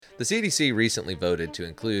The CDC recently voted to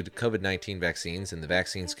include COVID-19 vaccines in the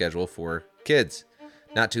vaccine schedule for kids.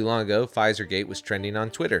 Not too long ago, Pfizergate was trending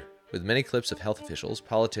on Twitter, with many clips of health officials,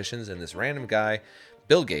 politicians, and this random guy,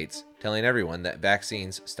 Bill Gates, telling everyone that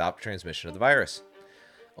vaccines stop transmission of the virus,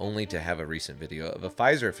 only to have a recent video of a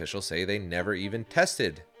Pfizer official say they never even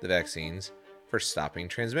tested the vaccines for stopping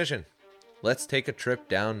transmission. Let's take a trip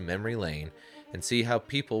down memory lane and see how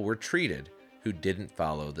people were treated who didn't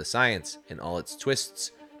follow the science in all its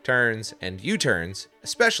twists, turns, and U-turns,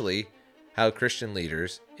 especially how Christian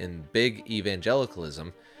leaders in big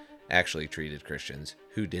evangelicalism actually treated Christians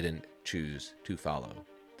who didn't choose to follow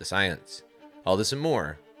the science. All this and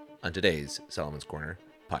more on today's Solomon's Corner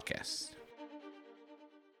podcast.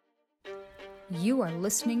 You are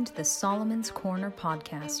listening to the Solomon's Corner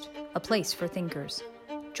podcast, a place for thinkers.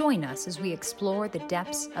 Join us as we explore the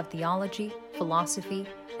depths of theology, philosophy,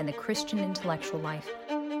 and the Christian intellectual life.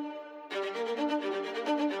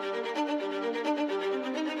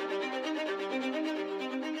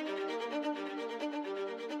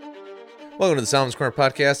 Welcome to the Solomon's Corner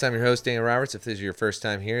podcast. I'm your host, Daniel Roberts. If this is your first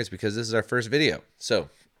time here, it's because this is our first video. So,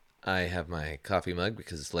 I have my coffee mug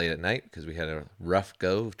because it's late at night, because we had a rough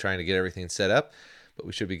go of trying to get everything set up, but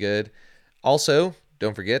we should be good. Also,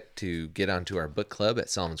 don't forget to get onto our book club at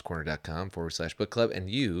solomonscorner.com/book club, and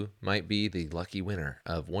you might be the lucky winner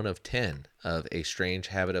of one of 10 of A Strange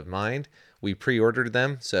Habit of Mind. We pre-ordered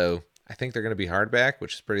them, so I think they're going to be hardback,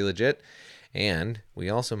 which is pretty legit. And we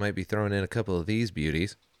also might be throwing in a couple of these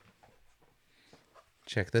beauties.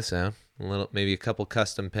 Check this out. Maybe a couple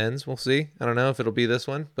custom pens. We'll see. I don't know if it'll be this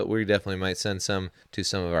one, but we definitely might send some to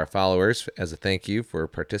some of our followers as a thank you for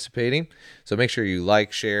participating. So make sure you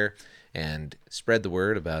like, share, and spread the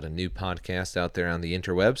word about a new podcast out there on the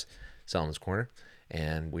interwebs, Solomon's Corner.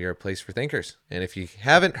 And we are a place for thinkers. And if you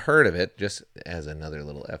haven't heard of it, just as another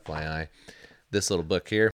little FYI, this little book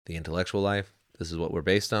here, The Intellectual Life, this is what we're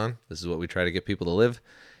based on. This is what we try to get people to live,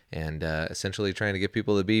 and essentially trying to get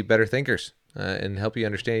people to be better thinkers. And help you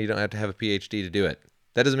understand you don't have to have a PhD to do it.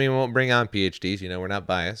 That doesn't mean we won't bring on PhDs. We're not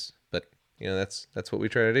biased, but that's what we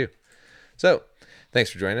try to do. So, thanks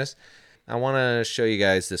for joining us. I want to show you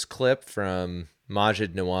guys this clip from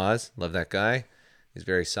Maajid Nawaz. Love that guy. He's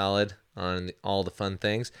very solid on all the fun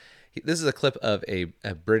things. This is a clip of a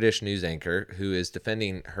British news anchor who is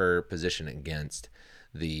defending her position against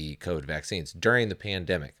the COVID vaccines during the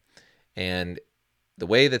pandemic. And the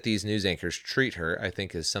way that these news anchors treat her, I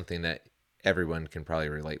think, is something that everyone can probably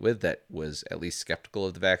relate with that was at least skeptical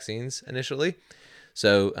of the vaccines initially.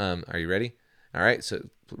 So, are you ready? All right, so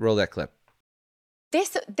roll that clip.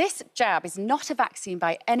 This jab is not a vaccine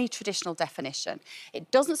by any traditional definition. It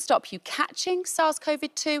doesn't stop you catching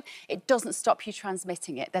SARS-CoV-2. It doesn't stop you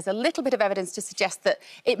transmitting it. There's a little bit of evidence to suggest that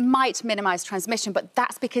it might minimise transmission, but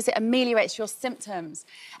that's because it ameliorates your symptoms.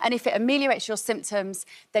 And if it ameliorates your symptoms,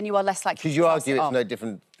 then you are less likely to Could you pass argue it it's on. no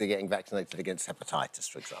different than getting vaccinated against hepatitis,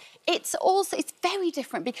 for example? It's very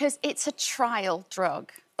different because it's a trial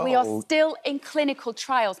drug. We are still in clinical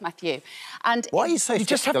trials, Matthew. And why are you so? You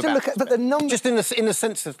just have to look at the numbers. Just in the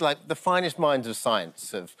sense of like the finest minds of science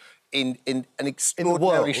have, in an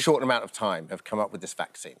extraordinarily short amount of time, have come up with this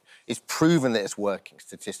vaccine. It's proven that it's working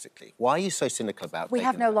statistically. Why are you so cynical about it? We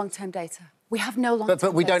have no long-term data. We have no long-term data.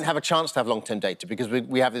 But we don't have a chance to have long-term data because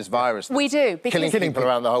we have this virus. We do. Killing people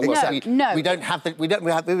around the whole world. No. We don't have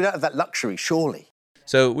that luxury, surely.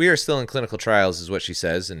 So we are still in clinical trials, is what she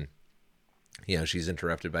says, and she's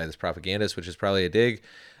interrupted by this propagandist, which is probably a dig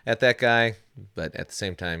at that guy. But at the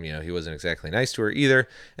same time, he wasn't exactly nice to her either.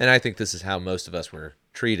 And I think this is how most of us were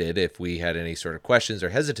treated if we had any sort of questions or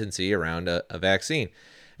hesitancy around a vaccine.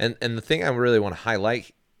 And the thing I really want to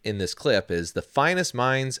highlight in this clip is the finest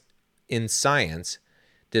minds in science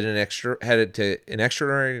did an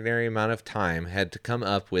extraordinary amount of time had to come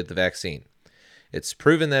up with the vaccine. It's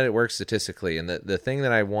proven that it works statistically. And the thing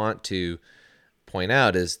that I want to point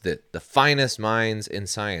out is that the finest minds in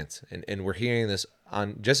science, and we're hearing this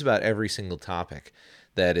on just about every single topic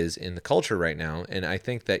that is in the culture right now. And I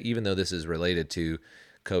think that even though this is related to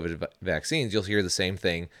COVID vaccines, you'll hear the same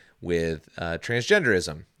thing with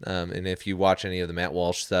transgenderism. And if you watch any of the Matt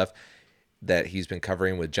Walsh stuff that he's been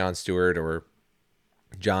covering with Jon Stewart or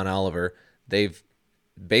John Oliver, they've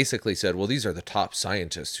basically said, well, these are the top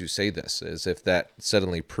scientists who say this, as if that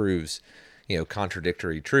suddenly proves,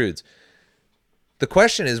 contradictory truths. The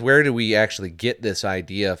question is, where do we actually get this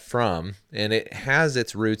idea from? And it has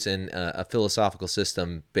its roots in a philosophical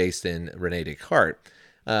system based in Rene Descartes.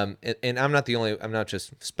 And I'm not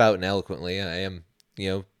just spouting eloquently. I am,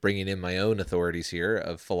 bringing in my own authorities here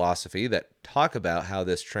of philosophy that talk about how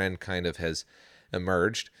this trend kind of has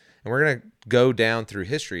emerged. And we're going to go down through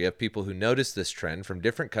history of people who noticed this trend from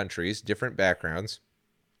different countries, different backgrounds,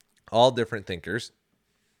 all different thinkers.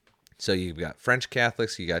 So you've got French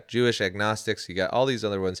Catholics, you got Jewish agnostics, you got all these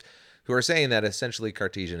other ones who are saying that essentially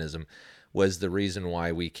Cartesianism was the reason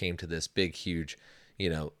why we came to this big, huge,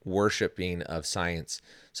 worshiping of science.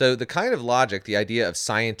 So the kind of logic, the idea of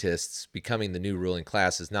scientists becoming the new ruling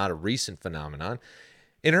class, is not a recent phenomenon.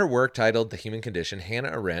 In her work titled The Human Condition,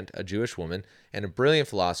 Hannah Arendt, a Jewish woman and a brilliant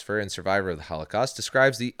philosopher and survivor of the Holocaust,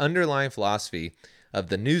 describes the underlying philosophy of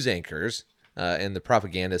the news anchors and the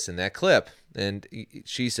propagandists in that clip. And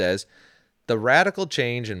she says, the radical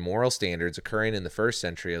change in moral standards occurring in the first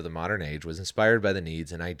century of the modern age was inspired by the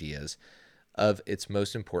needs and ideas of its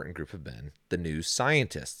most important group of men, the news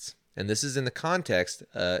scientists. And this is in the context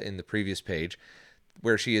in the previous page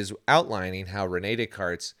where she is outlining how René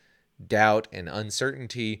Descartes' doubt and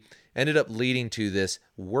uncertainty ended up leading to this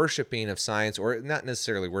worshiping of science, or not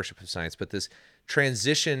necessarily worship of science, but this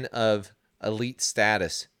transition of elite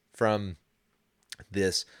status from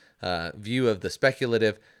this view of the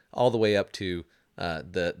speculative all the way up to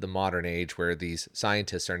the modern age, where these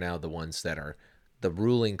scientists are now the ones that are the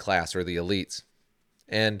ruling class or the elites.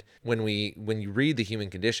 And when you read The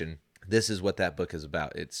Human Condition, this is what that book is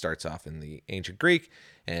about. It starts off in the ancient Greek,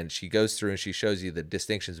 and she goes through and she shows you the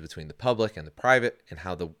distinctions between the public and the private and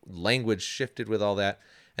how the language shifted with all that.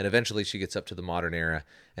 And eventually she gets up to the modern era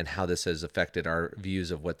and how this has affected our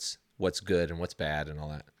views of what's good and what's bad and all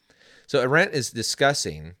that. So Arendt is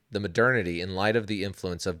discussing the modernity in light of the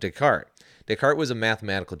influence of Descartes. Descartes was a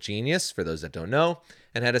mathematical genius, for those that don't know,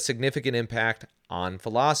 and had a significant impact on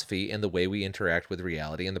philosophy and the way we interact with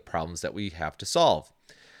reality and the problems that we have to solve.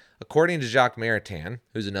 According to Jacques Maritain,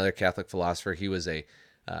 who's another Catholic philosopher, he was a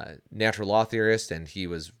natural law theorist, and he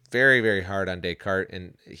was very, very hard on Descartes,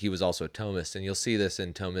 and he was also a Thomist. And you'll see this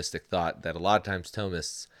in Thomistic thought, that a lot of times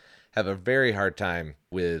Thomists have a very hard time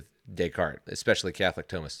with Descartes, especially Catholic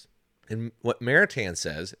Thomists. And what Maritain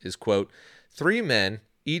says is, quote, 3 men,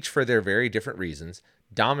 each for their very different reasons,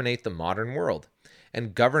 dominate the modern world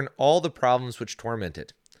and govern all the problems which torment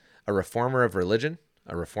it. A reformer of religion,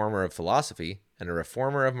 a reformer of philosophy, and a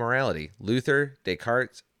reformer of morality, Luther,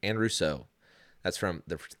 Descartes, and Rousseau. That's from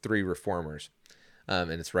the 3 reformers.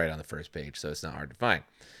 And it's right on the first page, so it's not hard to find.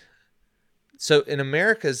 So in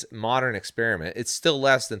America's modern experiment, it's still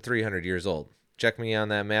less than 300 years old. Check me on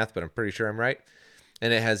that math, but I'm pretty sure I'm right.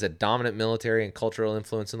 And it has a dominant military and cultural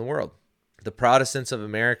influence in the world. The Protestants of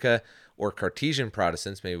America, or Cartesian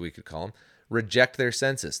Protestants, maybe we could call them, reject their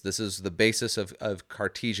census. This is the basis of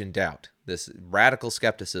Cartesian doubt, this radical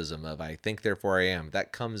skepticism of I think, therefore I am.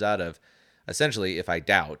 That comes out of, essentially, if I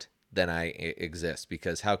doubt, then I exist,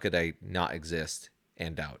 because how could I not exist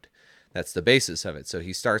and doubt? That's the basis of it. So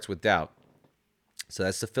he starts with doubt. So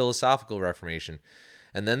that's the philosophical Reformation.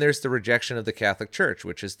 And then there's the rejection of the Catholic Church,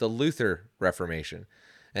 which is the Luther Reformation.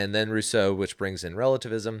 And then Rousseau, which brings in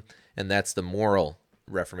relativism, and that's the moral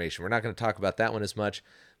Reformation. We're not going to talk about that one as much,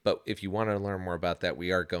 but if you want to learn more about that,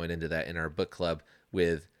 we are going into that in our book club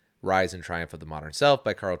with Rise and Triumph of the Modern Self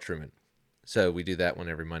by Carl Trueman. So we do that one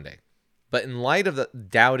every Monday. But in light of the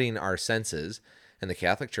doubting our senses and the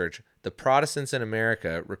Catholic Church, the Protestants in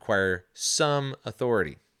America require some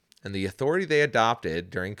authority. And the authority they adopted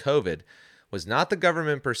during COVID was not the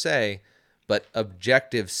government per se, but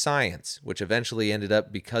objective science, which eventually ended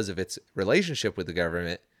up, because of its relationship with the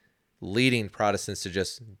government, leading Protestants to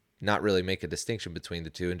just not really make a distinction between the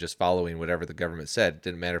two and just following whatever the government said. It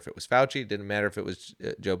didn't matter if it was Fauci, it didn't matter if it was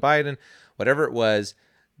Joe Biden, whatever it was,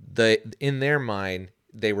 in their mind,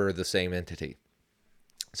 they were the same entity.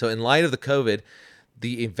 So in light of the COVID,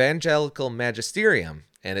 the Evangelical Magisterium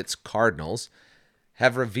and its cardinals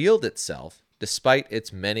have revealed itself despite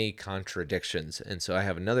its many contradictions. And so I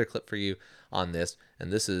have another clip for you on this,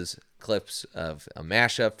 and this is clips of a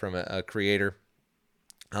mashup from a creator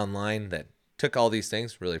online that took all these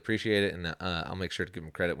things. Really appreciate it, and I'll make sure to give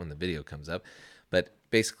him credit when the video comes up. But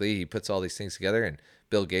basically, he puts all these things together, and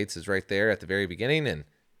Bill Gates is right there at the very beginning, and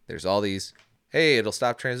there's all these, hey, it'll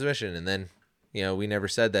stop transmission, and then, we never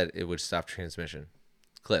said that it would stop transmission.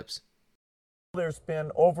 Clips. There's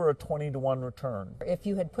been over a 20-to-1 return. If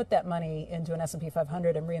you had put that money into an S&P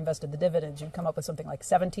 500 and reinvested the dividends, you'd come up with something like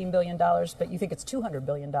 $17 billion, but you think it's $200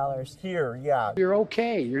 billion. Here, yeah. You're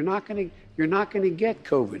okay. You're not going to get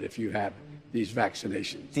COVID if you have these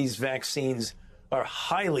vaccinations. These vaccines are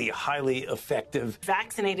highly, highly effective.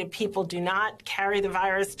 Vaccinated people do not carry the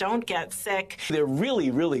virus, don't get sick. They're really,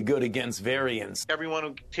 really good against variants. Everyone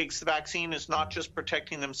who takes the vaccine is not just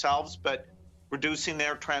protecting themselves, but reducing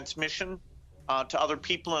their transmission to other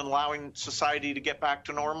people and allowing society to get back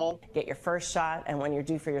to normal. Get your first shot, and when you're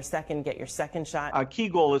due for your second, get your second shot. Our key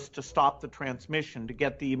goal is to stop the transmission, to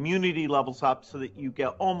get the immunity levels up so that you get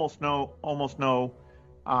almost no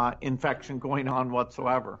infection going on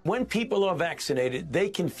whatsoever. When people are vaccinated, they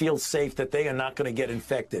can feel safe that they are not going to get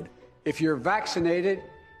infected. If you're vaccinated,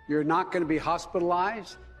 you're not going to be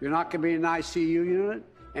hospitalized, you're not going to be in an ICU unit,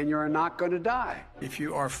 and you're not going to die. If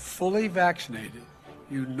you are fully vaccinated,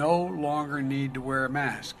 you no longer need to wear a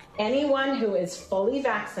mask. Anyone who is fully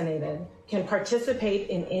vaccinated can participate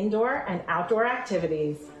in indoor and outdoor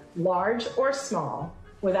activities, large or small,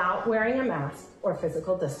 without wearing a mask or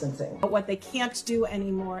physical distancing. But what they can't do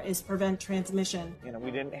anymore is prevent transmission.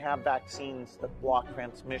 We didn't have vaccines that block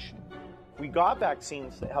transmission. We got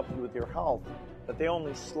vaccines that help you with your health, but they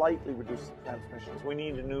only slightly reduce the transmissions. We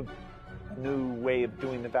need a new way of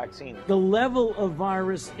doing the vaccine. The level of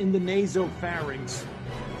virus in the nasopharynx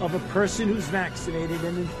of a person who's vaccinated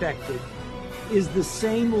and infected is the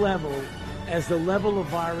same level as the level of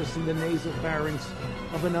virus in the nasopharynx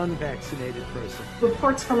of an unvaccinated person.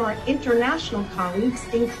 Reports from our international colleagues,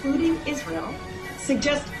 including Israel,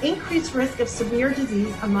 suggest increased risk of severe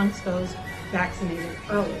disease amongst those vaccinated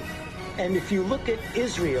early. And if you look at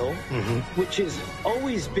Israel, which has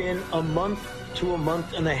always been a month to a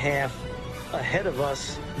month and a half ahead of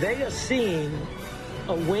us, they are seeing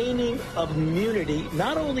a waning of immunity,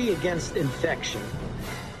 not only against infection,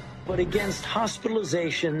 but against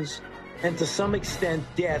hospitalizations and to some extent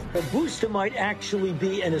death. A booster might actually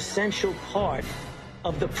be an essential part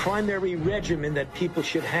of the primary regimen that people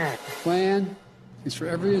should have. The plan is for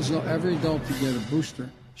every adult to get a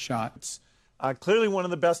booster shot. It's clearly one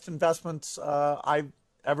of the best investments I've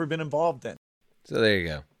ever been involved in. So there you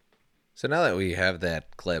go. So now that we have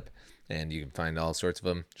that clip, and you can find all sorts of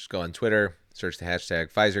them, just go on Twitter, search the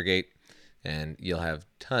hashtag Pfizergate, and you'll have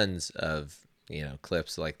tons of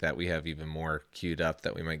clips like that. We have even more queued up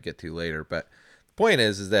that we might get to later. But the point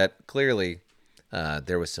is that clearly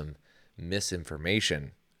there was some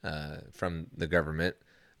misinformation from the government,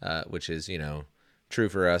 which is, true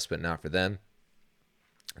for us, but not for them.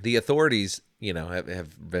 The authorities,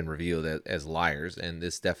 have been revealed as liars, and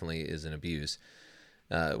this definitely is an abuse.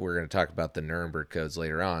 We're going to talk about the Nuremberg codes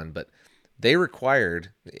later on, but they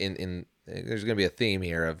required in there's going to be a theme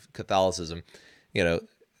here of Catholicism,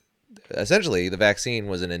 essentially the vaccine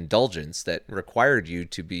was an indulgence that required you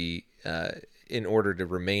to be, in order to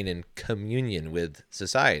remain in communion with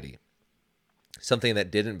society. Something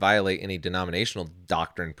that didn't violate any denominational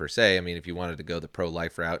doctrine per se. I mean, if you wanted to go the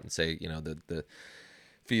pro-life route and say, the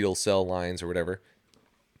fetal cell lines or whatever.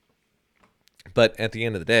 But at the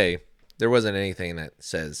end of the day, there wasn't anything that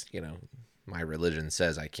says, my religion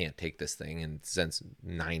says I can't take this thing. And since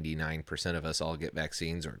 99% of us all get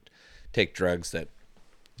vaccines or take drugs that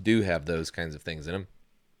do have those kinds of things in them,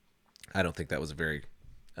 I don't think that was a very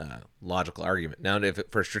logical argument. Now, if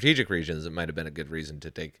for strategic reasons, it might have been a good reason to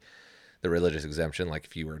take the religious exemption, like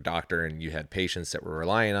if you were a doctor and you had patients that were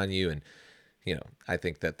relying on you. And, I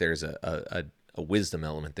think that there's a wisdom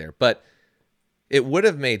element there. But it would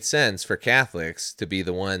have made sense for Catholics to be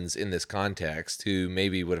the ones in this context who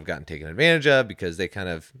maybe would have gotten taken advantage of, because they kind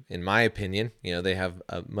of, in my opinion, they have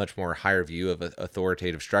a much more higher view of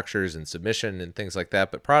authoritative structures and submission and things like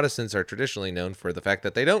that. But Protestants are traditionally known for the fact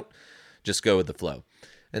that they don't just go with the flow.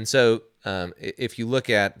 And so if you look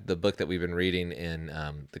at the book that we've been reading in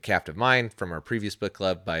The Captive Mind from our previous book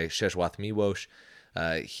club by Czesław Miłosz,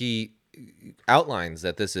 he outlines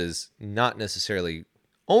that this is not necessarily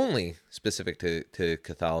only specific to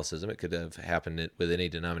Catholicism. It could have happened with any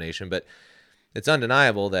denomination, but it's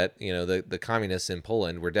undeniable that, the communists in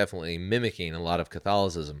Poland were definitely mimicking a lot of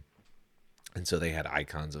Catholicism. And so they had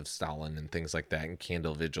icons of Stalin and things like that, and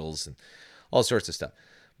candle vigils and all sorts of stuff.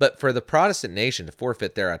 But for the Protestant nation to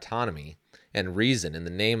forfeit their autonomy and reason in the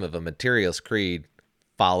name of a materialist creed,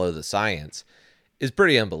 follow the science, is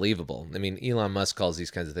pretty unbelievable. I mean, Elon Musk calls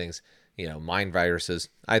these kinds of things, mind viruses.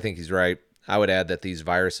 I think he's right. I would add that these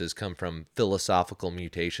viruses come from philosophical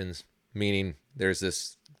mutations, meaning there's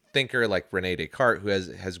this thinker like Rene Descartes who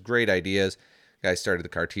has great ideas. The guy started the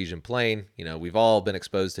Cartesian plane. We've all been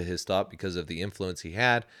exposed to his thought because of the influence he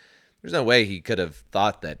had. There's no way he could have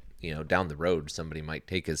thought that, down the road somebody might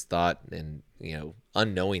take his thought and,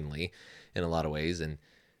 unknowingly in a lot of ways and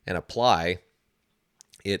apply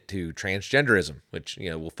it to transgenderism, which,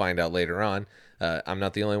 we'll find out later on. I'm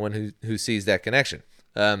not the only one who sees that connection.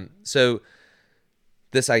 So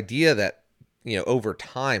this idea that, over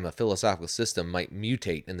time, a philosophical system might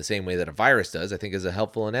mutate in the same way that a virus does, I think is a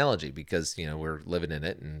helpful analogy because, we're living in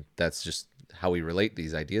it and that's just how we relate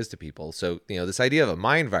these ideas to people. So, this idea of a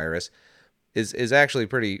mind virus is actually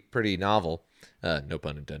pretty novel, no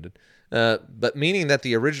pun intended. But meaning that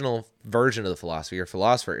the original version of the philosophy or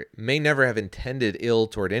philosopher may never have intended ill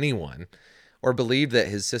toward anyone or believed that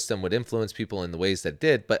his system would influence people in the ways that it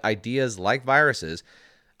did, but ideas like viruses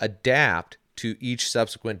adapt to each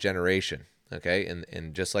subsequent generation, okay?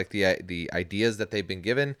 And just like the ideas that they've been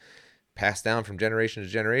given, passed down from generation to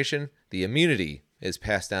generation, the immunity is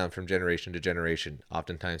passed down from generation to generation,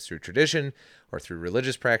 oftentimes through tradition or through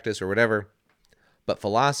religious practice or whatever. But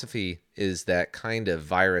philosophy is that kind of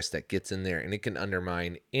virus that gets in there, and it can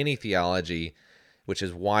undermine any theology, which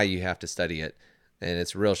is why you have to study it. And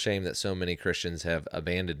it's a real shame that so many Christians have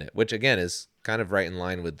abandoned it, which again is kind of right in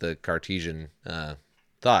line with the Cartesian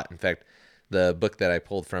thought. In fact, the book that I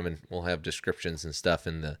pulled from, and we'll have descriptions and stuff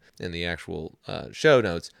in the actual show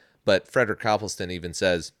notes, but Frederick Copleston even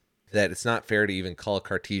says that it's not fair to even call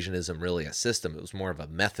Cartesianism really a system. It was more of a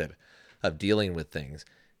method of dealing with things.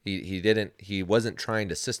 He wasn't trying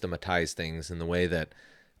to systematize things in the way that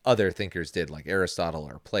other thinkers did, like Aristotle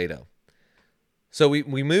or Plato. So we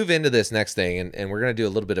move into this next thing, and we're going to do a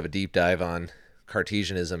little bit of a deep dive on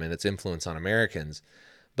Cartesianism and its influence on Americans.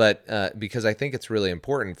 But because I think it's really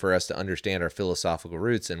important for us to understand our philosophical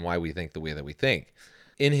roots and why we think the way that we think.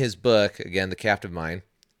 In his book, again, The Captive Mind,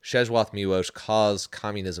 Czesław Miłosz calls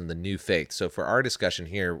communism the new faith. So for our discussion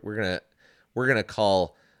here, we're gonna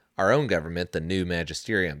call our own government the new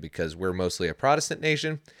magisterium, because we're mostly a Protestant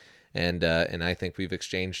nation, and I think we've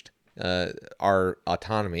exchanged our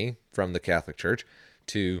autonomy from the Catholic Church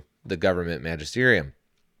to the government magisterium.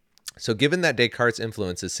 So given that Descartes'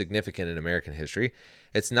 influence is significant in American history,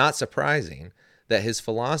 it's not surprising that his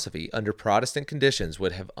philosophy under Protestant conditions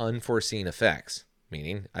would have unforeseen effects,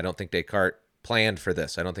 meaning I don't think Descartes planned for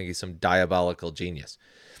this. I don't think he's some diabolical genius.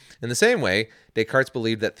 In the same way, Descartes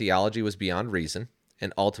believed that theology was beyond reason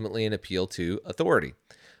and ultimately an appeal to authority.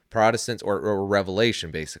 Protestants, or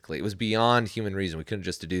revelation, basically. It was beyond human reason. We couldn't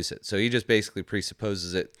just deduce it. So he just basically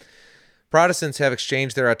presupposes it. Protestants have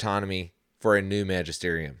exchanged their autonomy for a new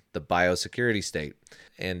magisterium, the biosecurity state.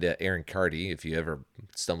 And Aaron Carty, if you ever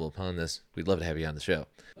stumble upon this, we'd love to have you on the show.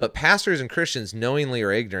 But pastors and Christians, knowingly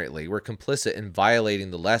or ignorantly, were complicit in violating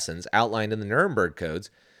the lessons outlined in the Nuremberg Codes,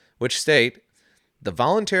 which state the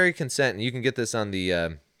voluntary consent, and you can get this on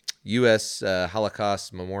the U.S.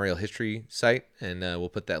 Holocaust Memorial History site, and we'll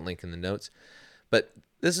put that link in the notes. But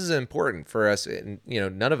this is important for us, and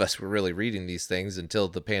none of us were really reading these things until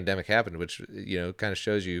the pandemic happened, which kind of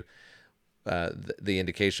shows you the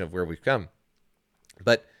indication of where we've come.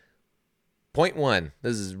 But point one,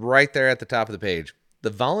 this is right there at the top of the page. The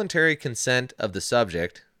voluntary consent of the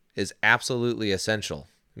subject is absolutely essential,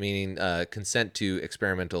 meaning consent to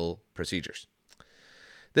experimental procedures.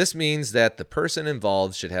 This means that the person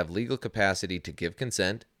involved should have legal capacity to give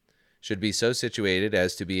consent, should be so situated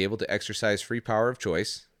as to be able to exercise free power of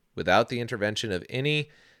choice without the intervention of any.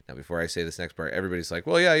 Now, before I say this next part, everybody's like,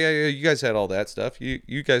 well, yeah, you guys had all that stuff.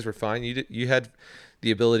 You guys were fine. You had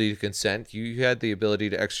the ability to consent. You had the ability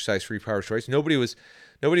to exercise free power of choice. Nobody was,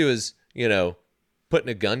 putting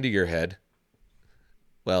a gun to your head.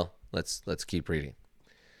 Well, let's keep reading.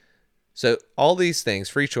 So all these things,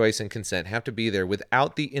 free choice and consent, have to be there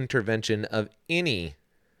without the intervention of any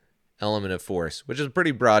element of force, which is a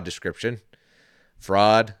pretty broad description.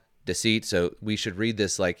 Fraud, deceit. So we should read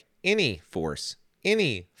this like any force,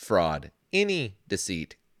 any fraud, any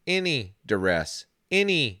deceit, any duress,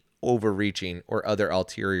 any overreaching or other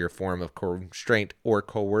ulterior form of constraint or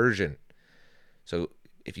coercion. So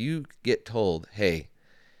if you get told, hey,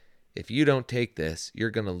 if you don't take this,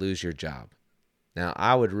 you're going to lose your job. Now,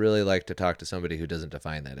 I would really like to talk to somebody who doesn't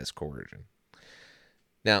define that as coercion.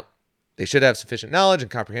 Now, they should have sufficient knowledge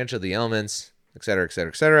and comprehension of the elements, et cetera, et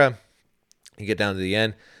cetera, et cetera. You get down to the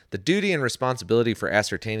end. The duty and responsibility for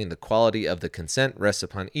ascertaining the quality of the consent rests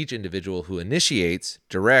upon each individual who initiates,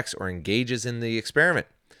 directs, or engages in the experiment.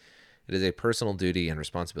 It is a personal duty and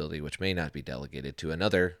responsibility which may not be delegated to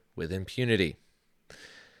another with impunity.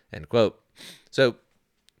 End quote. So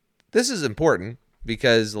this is important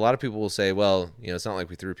because a lot of people will say, well, it's not like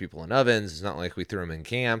we threw people in ovens. It's not like we threw them in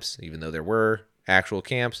camps, even though there were actual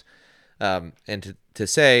camps. And to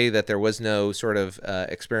say that there was no sort of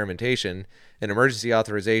experimentation, an emergency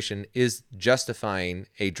authorization is justifying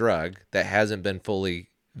a drug that hasn't been fully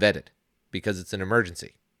vetted because it's an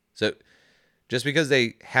emergency. So just because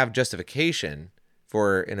they have justification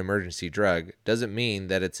for an emergency drug doesn't mean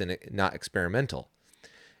that it's not experimental.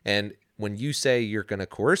 And when you say you're going to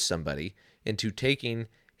coerce somebody into taking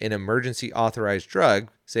an emergency authorized drug,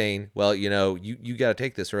 saying, well, you got to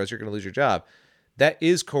take this or else you're going to lose your job, that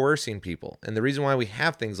is coercing people. And the reason why we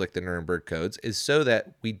have things like the Nuremberg Codes is so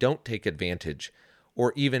that we don't take advantage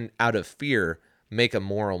or even out of fear make a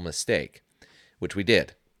moral mistake, which we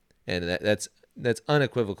did. And that's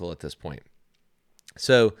unequivocal at this point.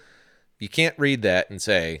 So you can't read that and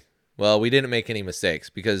say, well, we didn't make any mistakes,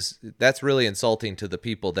 because that's really insulting to the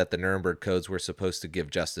people that the Nuremberg codes were supposed to give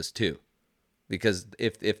justice to. Because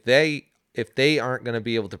if they aren't going to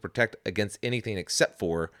be able to protect against anything except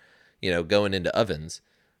for, going into ovens,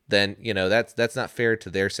 then, that's not fair to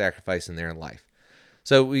their sacrifice in their life.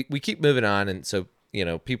 So we keep moving on. And so,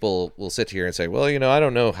 people will sit here and say, well, I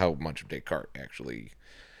don't know how much Descartes actually,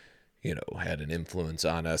 had an influence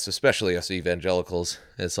on us, especially us evangelicals.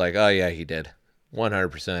 It's like, oh yeah, he did.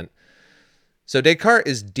 100%. So Descartes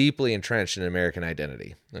is deeply entrenched in American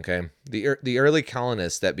identity. Okay, the early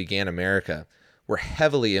colonists that began America were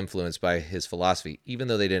heavily influenced by his philosophy, even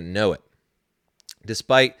though they didn't know it,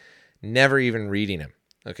 despite never even reading him.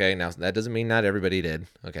 Okay, now that doesn't mean not everybody did.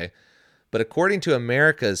 Okay, but according to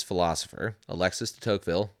America's philosopher, Alexis de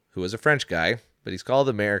Tocqueville, who was a French guy, but he's called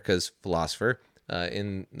America's philosopher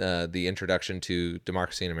in the introduction to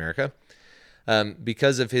Democracy in America,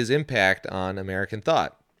 because of his impact on American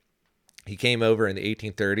thought. He came over in the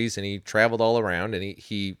 1830s and he traveled all around, and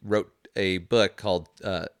he wrote a book called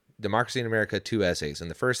Democracy in America, 2 essays.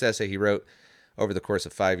 And the first essay he wrote over the course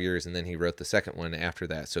of 5 years, and then he wrote the second one after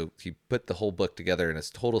that. So he put the whole book together in a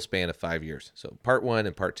total span of 5 years. So part 1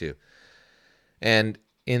 and part 2. And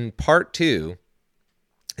in part 2,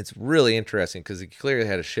 it's really interesting because he clearly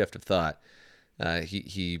had a shift of thought.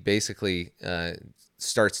 He basically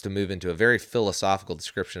starts to move into a very philosophical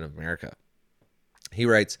description of America. He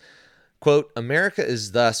writes, quote, America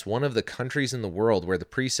is thus one of the countries in the world where the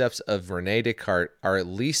precepts of René Descartes are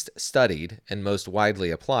least studied and most widely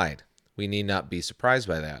applied. We need not be surprised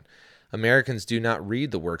by that. Americans do not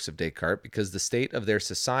read the works of Descartes because the state of their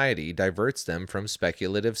society diverts them from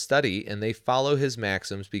speculative study, and they follow his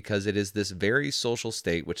maxims because it is this very social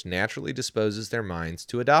state which naturally disposes their minds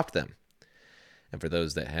to adopt them. And for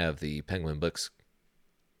those that have the Penguin Books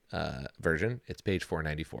version, it's page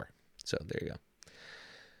 494. So there you go.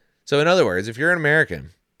 So in other words, if you're an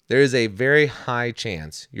American, there is a very high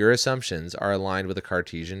chance your assumptions are aligned with a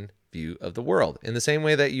Cartesian view of the world. In the same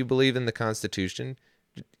way that you believe in the Constitution,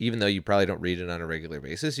 even though you probably don't read it on a regular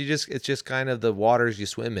basis, it's just kind of the waters you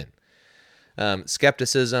swim in.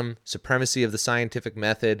 Skepticism, supremacy of the scientific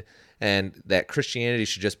method, and that Christianity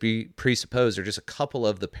should just be presupposed are just a couple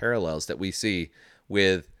of the parallels that we see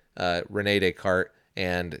with René Descartes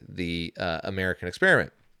and the American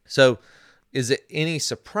experiment. So is it any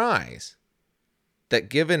surprise that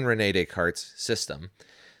given René Descartes' system,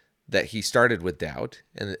 that he started with doubt,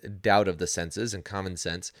 and doubt of the senses and common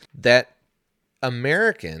sense, that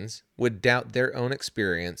Americans would doubt their own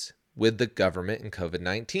experience with the government and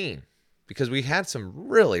COVID-19? Because we had some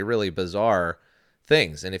really, really bizarre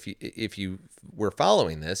things. And if you were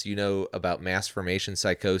following this, you know about mass formation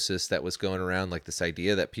psychosis that was going around, like this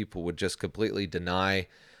idea that people would just completely deny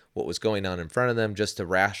what was going on in front of them just to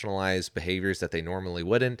rationalize behaviors that they normally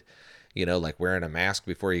wouldn't, like wearing a mask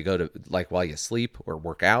before you go to, like, while you sleep or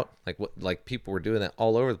work out, like people were doing that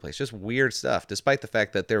all over the place, just weird stuff, despite the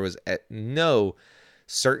fact that there was no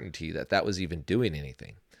certainty that was even doing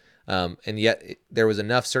anything. And yet there was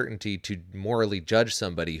enough certainty to morally judge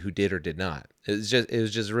somebody who did or did not. It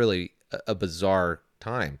was just really a bizarre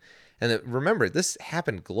time. And remember, this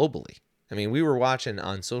happened globally. I mean, we were watching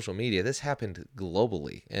on social media. This happened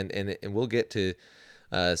globally, and we'll get to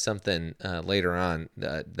something later on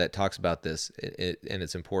that talks about this, and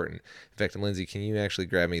it's important. In fact, Lindsay, can you actually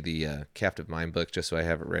grab me the Captive Mind book just so I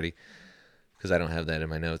have it ready? Because I don't have that in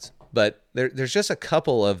my notes. But there's just a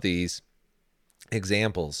couple of these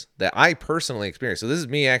examples that I personally experienced. So this is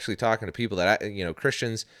me actually talking to people that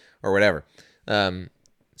Christians or whatever.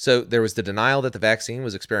 So there was the denial that the vaccine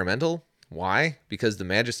was experimental. Why? Because the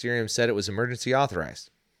magisterium said it was emergency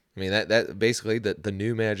authorized. I mean, that basically the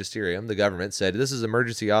new magisterium, the government said, this is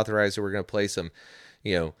emergency authorized, so we're going to play some,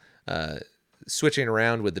 switching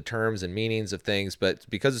around with the terms and meanings of things. But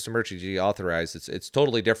because it's emergency authorized, it's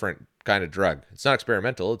totally different kind of drug. It's not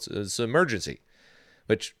experimental. It's emergency,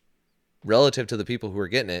 which relative to the people who were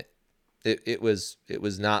getting it, it was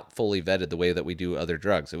not fully vetted the way that we do other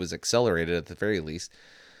drugs. It was accelerated at the very least.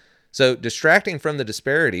 So distracting from the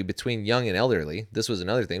disparity between young and elderly, this was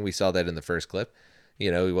another thing. We saw that in the first clip.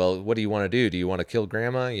 Well, what do you want to do? Do you want to kill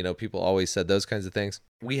grandma? People always said those kinds of things.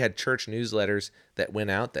 We had church newsletters that went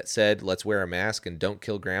out that said, let's wear a mask and don't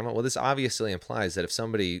kill grandma. Well, this obviously implies that if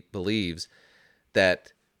somebody believes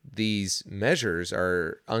that these measures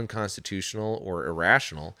are unconstitutional or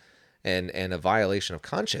irrational and a violation of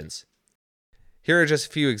conscience, here are just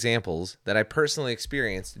a few examples that I personally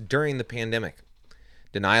experienced during the pandemic.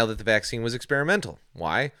 Denial that the vaccine was experimental.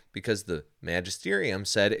 Why? Because the magisterium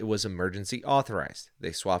said it was emergency authorized.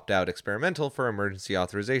 They swapped out experimental for emergency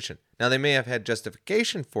authorization. Now, they may have had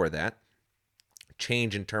justification for that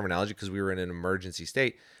change in terminology because we were in an emergency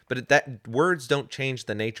state, but that words don't change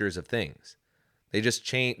the natures of things. They just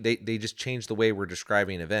change. They just change the way we're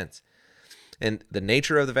describing events. And the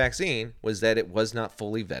nature of the vaccine was that it was not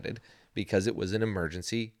fully vetted because it was an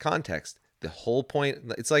emergency context. The whole point,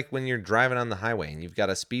 it's like when you're driving on the highway and you've got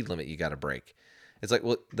a speed limit you got to break. It's like,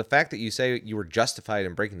 well, the fact that you say you were justified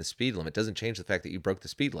in breaking the speed limit doesn't change the fact that you broke the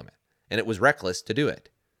speed limit. And it was reckless to do it.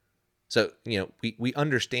 So, we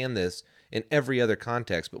understand this in every other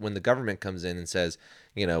context, but when the government comes in and says,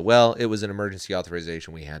 well, it was an emergency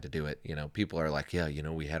authorization, we had to do it. People are like, yeah,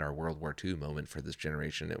 we had our World War II moment for this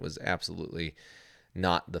generation. It was absolutely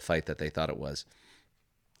not the fight that they thought it was.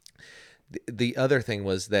 The other thing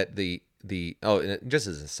was that just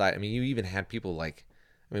as a side, you even had people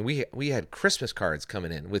we had Christmas cards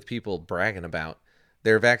coming in with people bragging about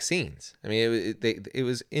their vaccines. It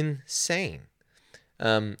was insane.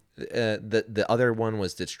 The other one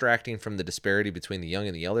was distracting from the disparity between the young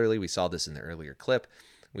and the elderly. We saw this in the earlier clip.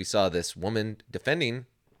 We saw this woman defending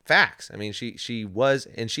facts. She was,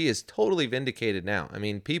 and she is totally vindicated now.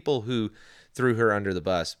 People who threw her under the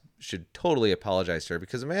bus should totally apologize to her,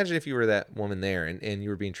 because imagine if you were that woman there and you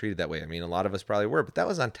were being treated that way. A lot of us probably were, but that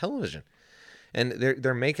was on television. And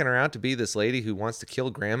they're making her out to be this lady who wants to kill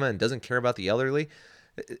grandma and doesn't care about the elderly.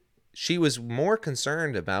 She was more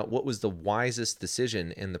concerned about what was the wisest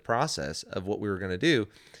decision in the process of what we were going to do.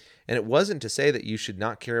 And it wasn't to say that you should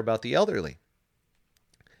not care about the elderly.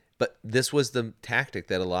 But this was the tactic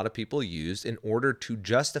that a lot of people used in order to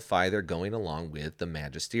justify their going along with the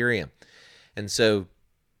magisterium. And so,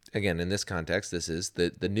 again, in this context, this is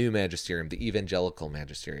the new magisterium, the Evangelical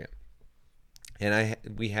Magisterium. And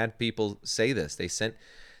we had people say this. They sent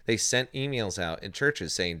emails out in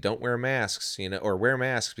churches saying, don't wear masks, or wear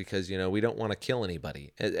masks because, we don't want to kill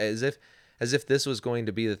anybody, as if this was going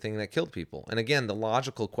to be the thing that killed people. And again, the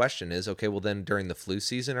logical question is, okay, well then during the flu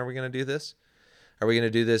season, are we going to do this? Are we going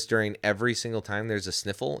to do this during every single time there's a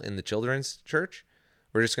sniffle in the children's church?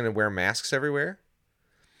 We're just going to wear masks everywhere?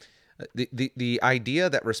 The idea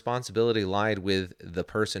that responsibility lied with the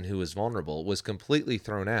person who was vulnerable was completely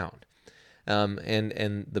thrown out.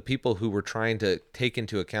 And the people who were trying to take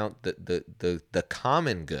into account the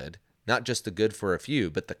common good, not just the good for a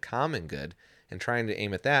few, but the common good, and trying to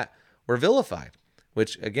aim at that, were vilified.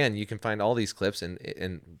 Which, again, you can find all these clips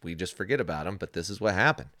and we just forget about them, but this is what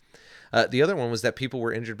happened. The other one was that people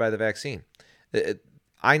were injured by the vaccine.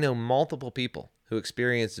 I know multiple people who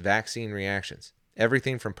experienced vaccine reactions.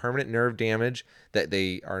 Everything from permanent nerve damage that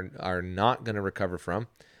they are not going to recover from.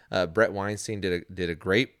 Brett Weinstein did a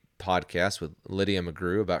great podcast with Lydia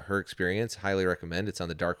McGrew about her experience. Highly recommend. It's on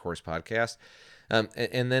the Dark Horse podcast.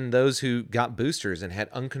 And then those who got boosters and had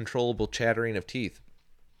uncontrollable chattering of teeth.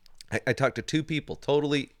 I talked to two people,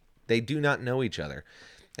 they do not know each other.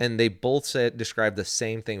 And they both described the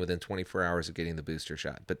same thing within 24 hours of getting the booster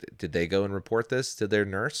shot. But did they go and report this to their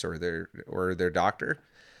nurse or their doctor?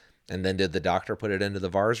 And then did the doctor put it into the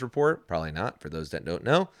VAERS report? Probably not. For those that don't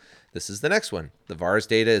know, this is the next one. The VAERS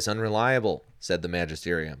data is unreliable, said the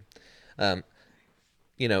magisterium.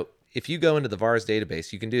 If you go into the VAERS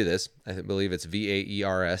database, you can do this. I believe it's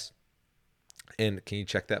VAERS. And can you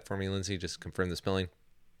check that for me, Lindsay? Just confirm the spelling.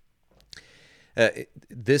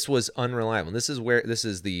 This was unreliable. This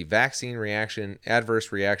is the vaccine reaction,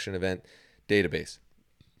 adverse reaction event database.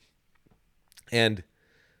 And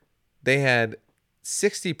they had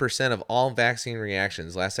 60% of all vaccine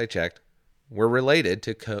reactions, last I checked, were related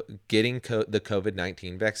to getting the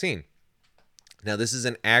COVID-19 vaccine. Now, this is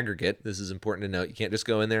an aggregate. This is important to note. You can't just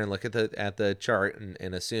go in there and look at the chart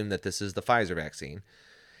and assume that this is the Pfizer vaccine.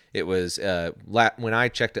 It was, when I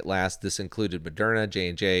checked it last, this included Moderna,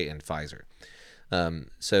 J&J, and Pfizer.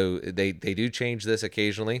 So they do change this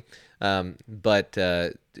occasionally, but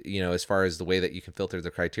as far as the way that you can filter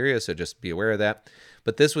the criteria, so just be aware of that.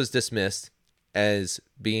 But this was dismissed as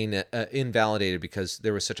being invalidated because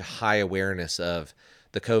there was such a high awareness of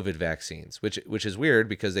the COVID vaccines, which is weird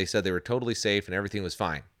because they said they were totally safe and everything was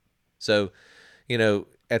fine. So,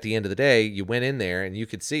 at the end of the day, you went in there and you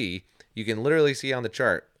can literally see on the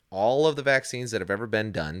chart all of the vaccines that have ever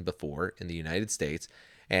been done before in the United States,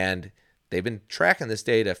 and they've been tracking this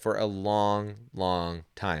data for a long, long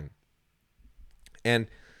time. And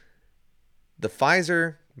the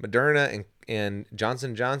Pfizer, Moderna, and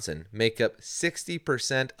Johnson & Johnson make up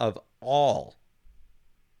 60% of all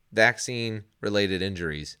vaccine-related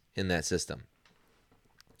injuries in that system.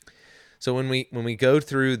 So when we go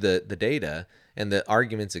through the data and the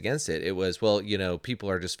arguments against it, it was, well, people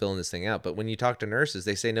are just filling this thing out. But when you talk to nurses,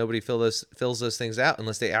 they say nobody fills those things out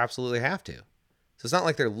unless they absolutely have to. So it's not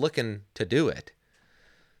like they're looking to do it.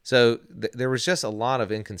 So there was just a lot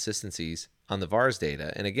of inconsistencies on the VAERS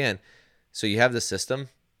data. And again, so you have the system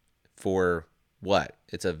for what?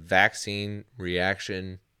 It's a vaccine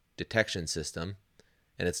reaction detection system,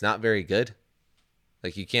 and it's not very good.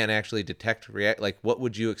 Like, you can't actually detect like, what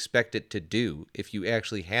would you expect it to do if you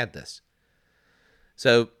actually had this?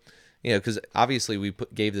 So, because obviously we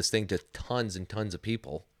gave this thing to tons and tons of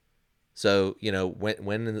people. So,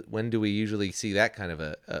 when do we usually see that kind of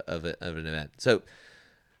an event? So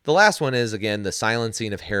the last one is, again, the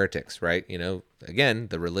silencing of heretics, right? Again,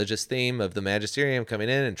 the religious theme of the magisterium coming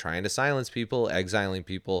in and trying to silence people, exiling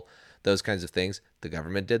people, those kinds of things. The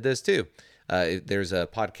government did this too. There's a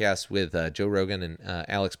podcast with Joe Rogan and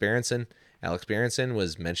Alex Berenson. Alex Berenson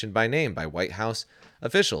was mentioned by name by White House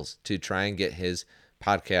officials to try and get his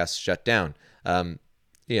podcast shut down.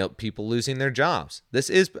 People losing their jobs. This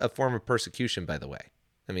is a form of persecution, by the way.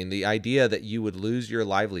 I mean, the idea that you would lose your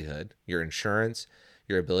livelihood, your insurance,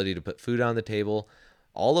 your ability to put food on the table,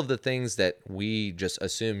 all of the things that we just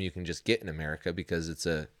assume you can just get in America because it's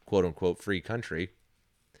a quote unquote free country.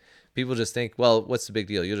 People just think, well, what's the big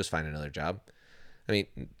deal? You'll just find another job. I mean,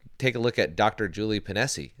 take a look at Dr. Julie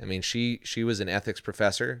Ponesse. I mean, she was an ethics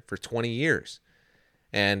professor for 20 years.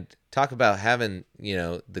 And talk about having,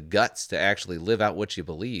 the guts to actually live out what you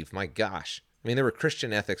believe. My gosh. I mean, there were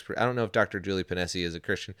Christian ethics. I don't know if Dr. Julie Ponesse is a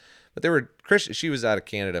Christian, but there were Christian. She was out of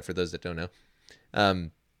Canada, for those that don't know.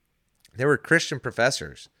 There were Christian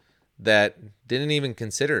professors that didn't even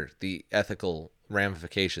consider the ethical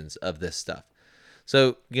ramifications of this stuff.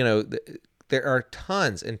 So, there are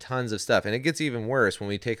tons and tons of stuff. And it gets even worse when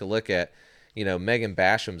we take a look at, Megan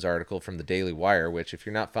Basham's article from the Daily Wire, which, if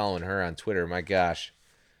you're not following her on Twitter, my gosh,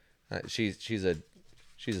 she's a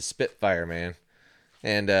spitfire, man.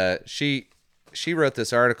 And she wrote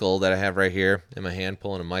this article that I have right here in my hand,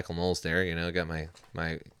 pulling a Michael Knowles there. I got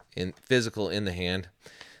my physical in the hand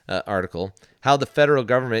article. How the federal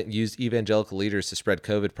government used evangelical leaders to spread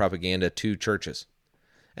COVID propaganda to churches.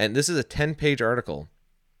 And this is a 10-page article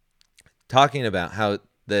talking about how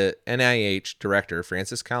the NIH director,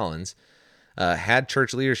 Francis Collins, had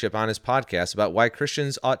church leadership on his podcast about why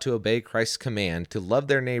Christians ought to obey Christ's command to love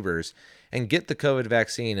their neighbors and get the COVID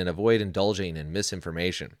vaccine and avoid indulging in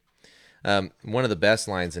misinformation. One of the best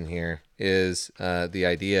lines in here is the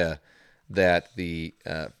idea that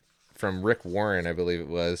from Rick Warren, I believe it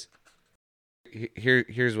was.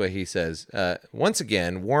 Here's what he says. Once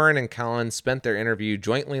again, Warren and Collins spent their interview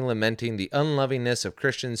jointly lamenting the unlovingness of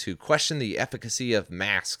Christians who question the efficacy of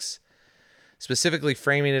masks, specifically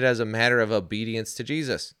framing it as a matter of obedience to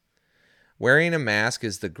Jesus. Wearing a mask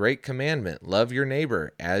is the great commandment. Love your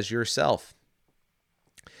neighbor as yourself.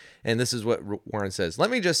 And this is what Warren says.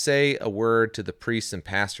 Let me just say a word to the priests and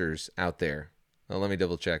pastors out there. Well, let me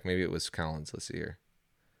double check. Maybe it was Collins. Let's see here.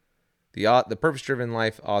 The Purpose-Driven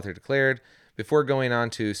Life author declared, before going on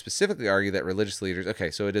to specifically argue that religious leaders...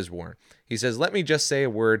 Okay, so it is Warren. He says, let me just say a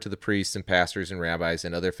word to the priests and pastors and rabbis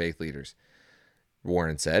and other faith leaders.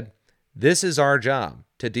 Warren said, this is our job,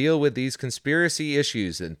 to deal with these conspiracy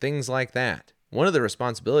issues and things like that. One of the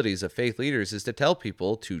responsibilities of faith leaders is to tell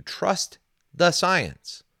people to trust the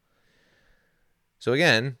science. So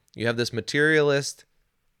again, you have this materialist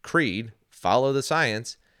creed, follow the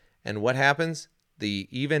science, and what happens? The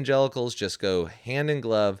evangelicals just go hand in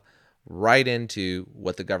glove right into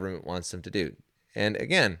what the government wants them to do. And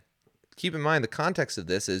again, keep in mind the context of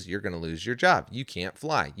this is you're going to lose your job. You can't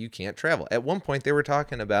fly. You can't travel. At one point, they were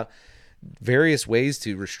talking about various ways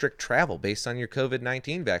to restrict travel based on your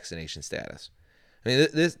COVID-19 vaccination status. I mean,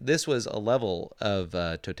 this was a level of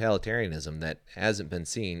totalitarianism that hasn't been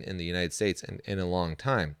seen in the United States in a long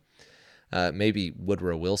time. Maybe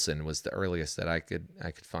Woodrow Wilson was the earliest that I could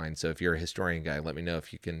find. So if you're a historian guy, let me know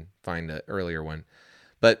if you can find an earlier one.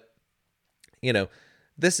 But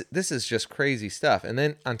this is just crazy stuff. And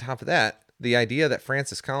then on top of that, the idea that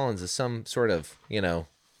Francis Collins is some sort of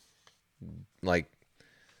like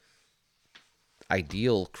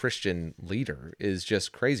ideal Christian leader is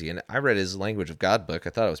just crazy. And I read his Language of God book.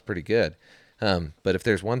 I thought it was pretty good. But if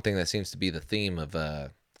there's one thing that seems to be the theme of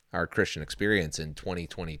our Christian experience in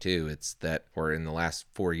 2022, it's that, or in the last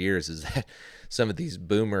 4 years, is that some of these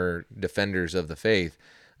boomer defenders of the faith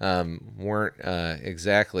weren't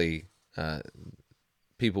exactly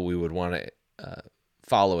people we would want to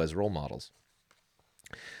follow as role models.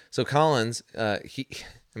 So Collins,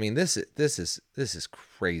 this is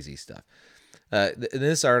crazy stuff. In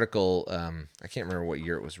this article, I can't remember what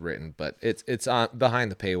year it was written, but it's on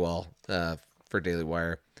behind the paywall for Daily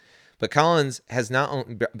Wire. But Collins has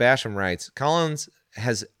Basham writes, Collins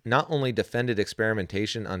has not only defended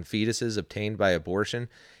experimentation on fetuses obtained by abortion,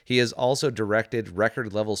 he has also directed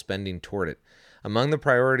record-level spending toward it. Among the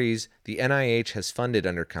priorities, the NIH has funded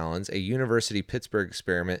under Collins a University Pittsburgh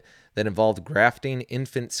experiment that involved grafting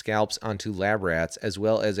infant scalps onto lab rats, as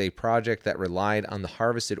well as a project that relied on the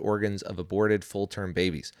harvested organs of aborted full-term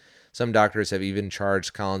babies. Some doctors have even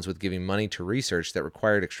charged Collins with giving money to research that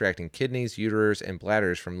required extracting kidneys, uterus, and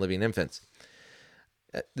bladders from living infants.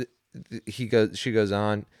 She goes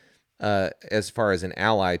on as far as an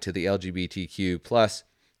ally to the LGBTQ plus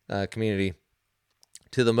community.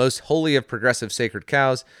 To the most holy of progressive sacred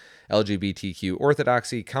cows, LGBTQ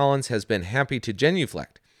orthodoxy, Collins has been happy to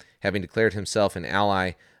genuflect. Having declared himself an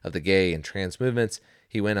ally of the gay and trans movements,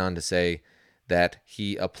 he went on to say that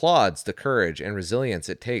he applauds the courage and resilience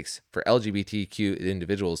it takes for LGBTQ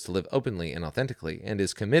individuals to live openly and authentically, and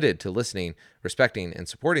is committed to listening, respecting, and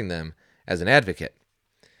supporting them as an advocate.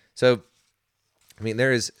 So, I mean,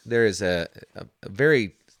 there is a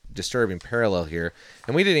very disturbing parallel here,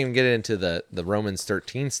 and we didn't even get into the Romans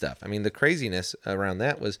 13 stuff. I mean, the craziness around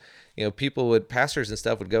that was, pastors and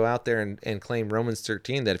stuff would go out there and claim Romans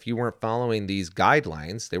 13, that if you weren't following these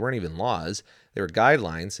guidelines, they weren't even laws, they were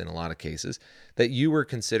guidelines in a lot of cases, that you were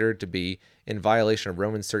considered to be in violation of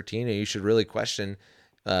Romans 13, and you should really question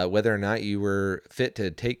whether or not you were fit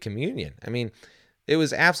to take communion. I mean, it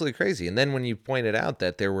was absolutely crazy. And then when you pointed out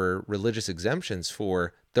that there were religious exemptions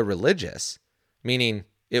for the religious, meaning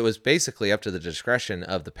it was basically up to the discretion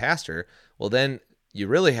of the pastor, well, then you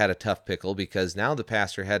really had a tough pickle, because now the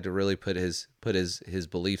pastor had to really put his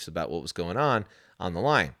beliefs about what was going on the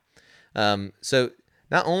line. So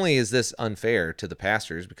not only is this unfair to the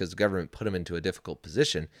pastors because the government put them into a difficult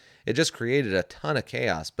position, it just created a ton of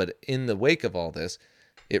chaos. But in the wake of all this,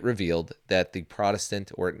 it revealed that the Protestant,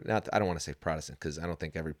 or not, I don't want to say Protestant because I don't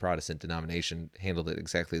think every Protestant denomination handled it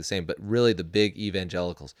exactly the same, but really the big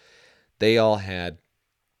evangelicals, they all had,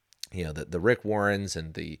 the Rick Warrens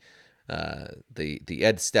and the Ed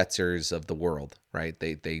Stetzers of the world, right?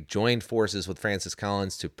 They joined forces with Francis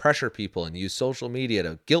Collins to pressure people and use social media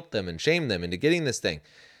to guilt them and shame them into getting this thing.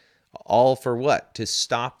 All for what? To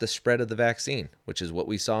stop the spread of the vaccine, which is what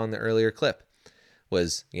we saw in the earlier clip,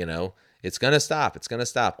 was, it's going to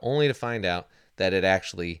stop, only to find out that it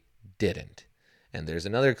actually didn't. And there's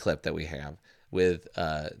another clip that we have with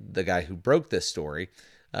the guy who broke this story,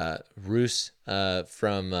 Roos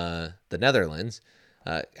from the Netherlands,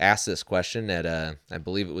 asked this question at, I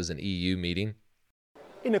believe it was an EU meeting.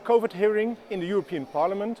 In a COVID hearing in the European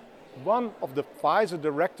Parliament, one of the Pfizer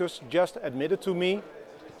directors just admitted to me,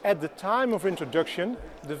 at the time of introduction,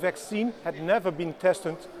 the vaccine had never been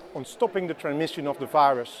tested on stopping the transmission of the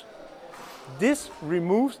virus. This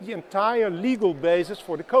removes the entire legal basis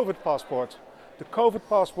for the COVID passport. The COVID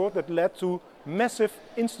passport that led to massive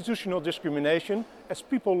institutional discrimination as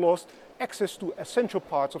people lost access to essential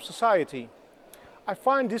parts of society. I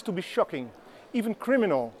find this to be shocking, even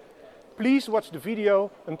criminal. Please watch the video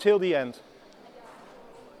until the end.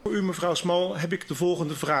 Voor u, mevrouw Small, heb ik de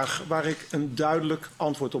volgende vraag waar ik een duidelijk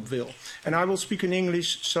antwoord op wil. And I will speak in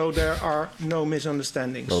English so there are no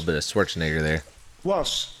misunderstandings. A little bit of Schwarzenegger there.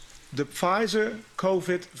 Was the Pfizer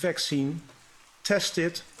COVID vaccine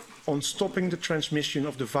tested on stopping the transmission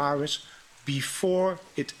of the virus before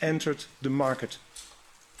it entered the market?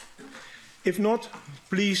 If not,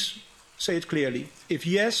 please say it clearly. If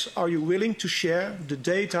yes, are you willing to share the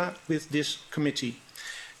data with this committee?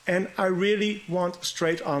 And I really want a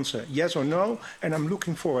straight answer, yes or no, and I'm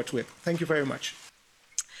looking forward to it. Thank you very much.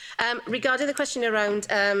 Regarding the question around,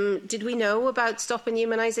 did we know about stopping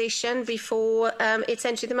immunisation before it's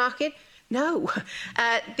entered the market? No.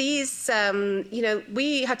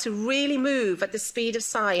 We had to really move at the speed of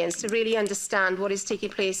science to really understand what is taking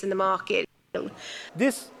place in the market.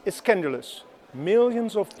 This is scandalous.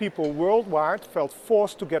 Millions of people worldwide felt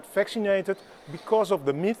forced to get vaccinated because of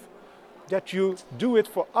the myth that you do it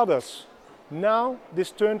for others. Now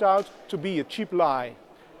this turned out to be a cheap lie.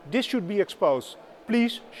 This should be exposed.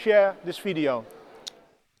 Please share this video.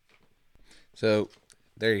 So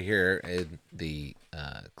there you hear the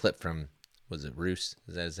clip from, was it Roos?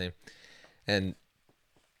 Is that his name? And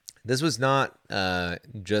this was not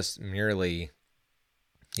just merely,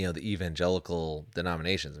 the evangelical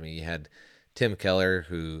denominations. I mean, you had Tim Keller,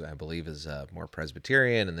 who I believe is more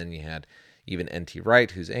Presbyterian, and then you had even N.T. Wright,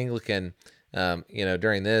 who's Anglican.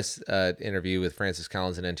 During this interview with Francis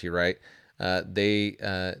Collins and N.T. Wright, the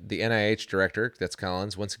NIH director, that's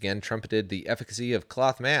Collins, once again trumpeted the efficacy of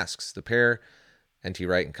cloth masks. The pair N.T.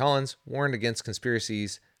 Wright and Collins warned against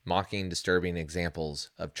conspiracies, mocking disturbing examples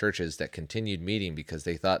of churches that continued meeting because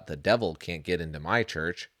they thought the devil can't get into my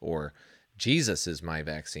church, or Jesus is my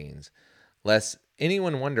vaccines. Lest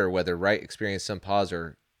anyone wonder whether Wright experienced some pause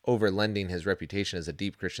or overlending his reputation as a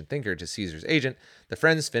deep Christian thinker to Caesar's agent, the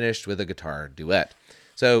friends finished with a guitar duet.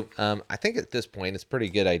 So I think at this point it's a pretty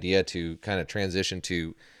good idea to kind of transition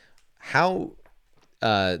to how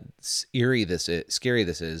scary this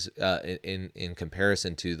is in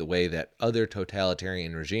comparison to the way that other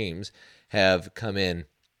totalitarian regimes have come in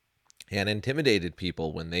and intimidated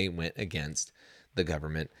people when they went against the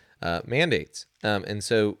government mandates. And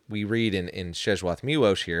so we read in Czesław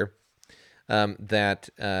Miłosz here that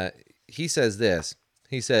he says this.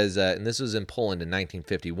 He says, and this was in Poland in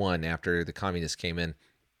 1951 after the communists came in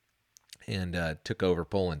and took over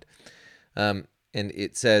Poland. And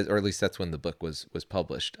it says, or at least that's when the book was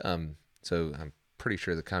published. So I'm pretty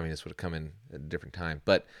sure the communists would have come in at a different time.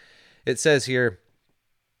 But it says here,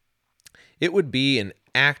 it would be an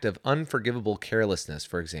act of unforgivable carelessness,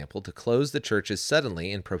 for example, to close the churches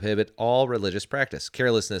suddenly and prohibit all religious practice.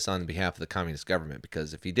 Carelessness on behalf of the communist government,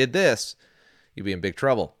 because if you did this, you'd be in big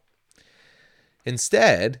trouble.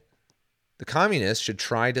 Instead, the communists should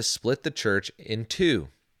try to split the church in two.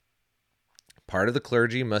 Part of the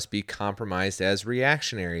clergy must be compromised as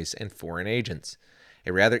reactionaries and foreign agents,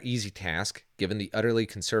 a rather easy task given the utterly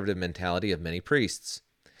conservative mentality of many priests.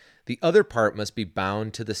 The other part must be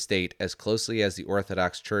bound to the state as closely as the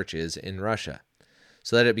Orthodox Church is in Russia,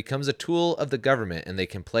 so that it becomes a tool of the government and they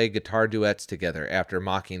can play guitar duets together after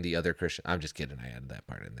mocking the other Christian. I'm just kidding, I added that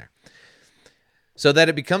part in there. So that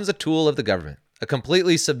it becomes a tool of the government, a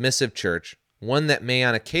completely submissive church, one that may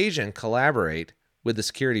on occasion collaborate with the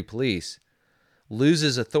security police,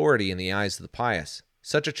 loses authority in the eyes of the pious.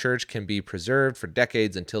 Such a church can be preserved for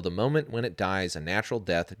decades until the moment when it dies a natural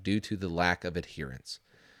death due to the lack of adherence.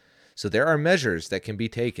 So there are measures that can be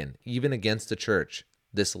taken, even against the church,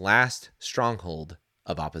 this last stronghold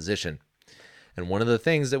of opposition. And one of the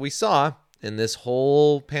things that we saw in this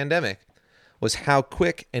whole pandemic was how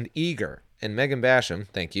quick and eager, and Megan Basham,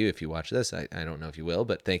 thank you if you watch this, I don't know if you will,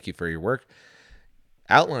 but thank you for your work,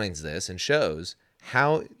 outlines this and shows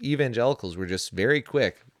how evangelicals were just very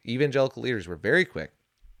quick, evangelical leaders were very quick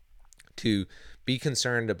to be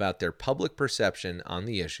concerned about their public perception on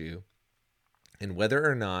the issue and whether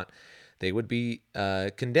or not they would be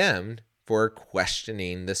condemned for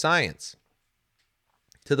questioning the science,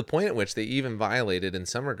 to the point at which they even violated, in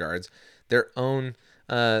some regards, their own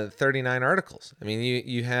 39 articles. I mean,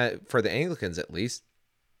 you had, for the Anglicans at least,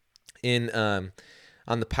 in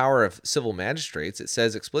on the power of civil magistrates, it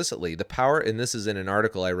says explicitly the power, and this is in an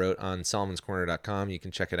article I wrote on solomonscorner.com. You can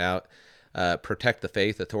check it out. Protect the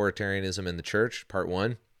Faith, Authoritarianism in the Church, Part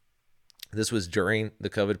 1. This was during the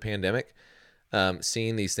COVID pandemic.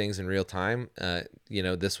 Seeing these things in real time,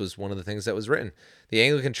 this was one of the things that was written. The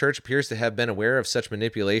Anglican Church appears to have been aware of such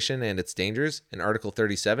manipulation and its dangers. In Article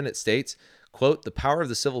 37, it states, quote, "The power of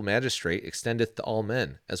the civil magistrate extendeth to all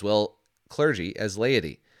men, as well clergy as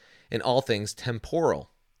laity, in all things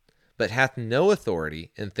temporal, but hath no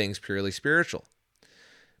authority in things purely spiritual."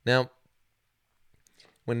 Now,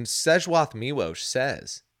 when Czesław Miłosz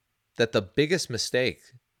says that the biggest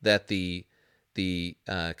mistake that the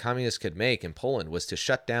communists could make in Poland was to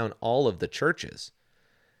shut down all of the churches,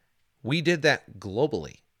 we did that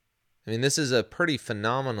globally. I mean, this is a pretty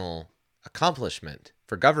phenomenal accomplishment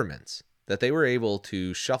for governments, that they were able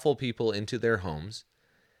to shuffle people into their homes,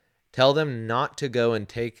 tell them not to go and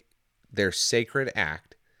take their sacred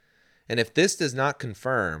act. And if this does not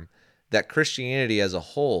confirm that Christianity as a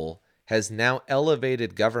whole has now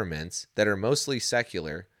elevated governments that are mostly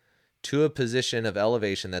secular to a position of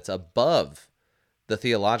elevation that's above the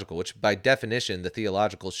theological, which by definition, the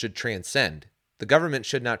theological should transcend. The government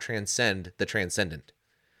should not transcend the transcendent.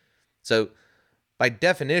 So by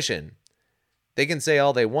definition, they can say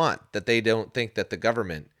all they want that they don't think that the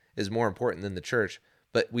government is more important than the church,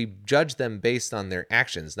 but we judge them based on their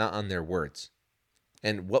actions, not on their words.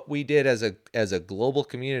 And what we did as a global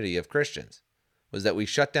community of Christians was that we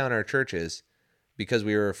shut down our churches because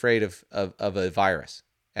we were afraid of a virus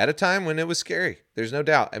at a time when it was scary. There's no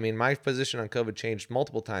doubt. I mean, my position on COVID changed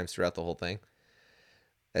multiple times throughout the whole thing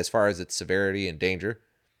as far as its severity and danger.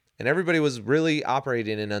 And everybody was really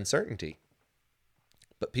operating in uncertainty.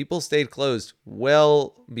 But people stayed closed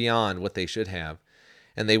well beyond what they should have.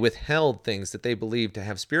 And they withheld things that they believed to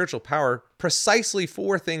have spiritual power precisely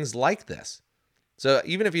for things like this. So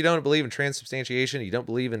even if you don't believe in transubstantiation, you don't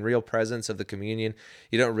believe in real presence of the communion,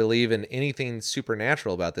 you don't believe in anything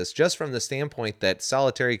supernatural about this, just from the standpoint that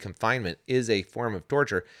solitary confinement is a form of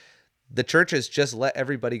torture, The churches just let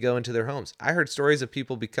everybody go into their homes. I heard stories of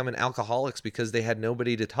people becoming alcoholics because they had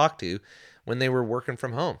nobody to talk to when they were working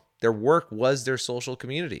from home. Their work was their social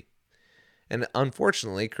community. And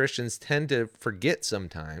unfortunately, Christians tend to forget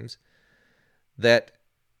sometimes that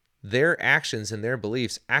their actions and their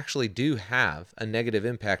beliefs actually do have a negative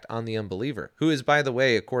impact on the unbeliever, who is, by the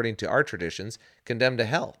way, according to our traditions, condemned to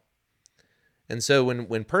hell. And so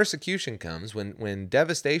when persecution comes, when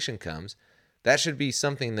devastation comes, that should be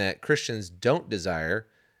something that Christians don't desire,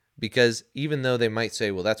 because even though they might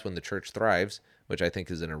say, well, that's when the church thrives, which I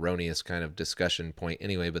think is an erroneous kind of discussion point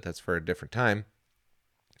anyway, but that's for a different time.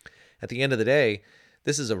 At the end of the day,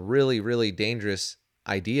 this is a really, really dangerous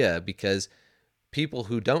idea, because people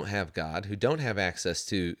who don't have God, who don't have access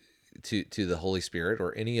to the Holy Spirit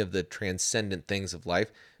or any of the transcendent things of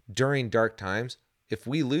life during dark times, if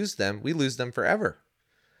we lose them forever.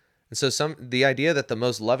 And so the idea that the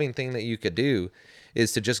most loving thing that you could do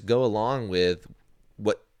is to just go along with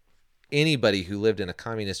what anybody who lived in a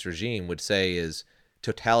communist regime would say is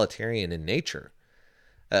totalitarian in nature,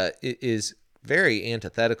 it is very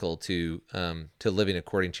antithetical to living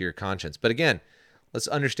according to your conscience. But again, let's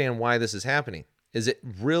understand why this is happening. Is it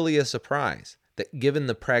really a surprise that, given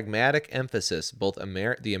the pragmatic emphasis both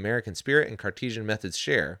the American spirit and Cartesian methods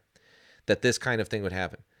share, that this kind of thing would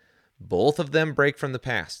happen? Both of them break from the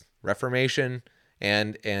past. Reformation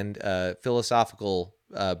and philosophical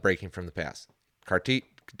breaking from the past.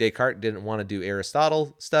 Descartes didn't want to do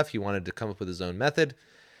Aristotle stuff. He wanted to come up with his own method.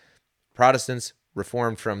 Protestants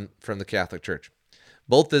reformed from the Catholic Church.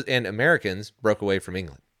 And Americans broke away from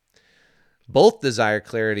England. Both desire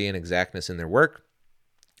clarity and exactness in their work.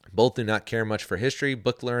 Both do not care much for history,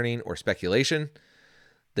 book learning, or speculation.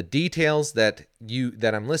 The details that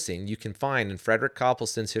I'm listing, you can find in Frederick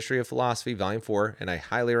Copleston's History of Philosophy, Volume 4, and I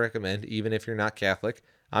highly recommend, even if you're not Catholic.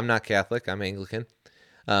 I'm not Catholic, I'm Anglican.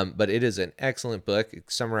 But it is an excellent book.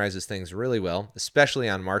 It summarizes things really well, especially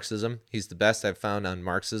on Marxism. He's the best I've found on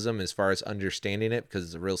Marxism as far as understanding it, because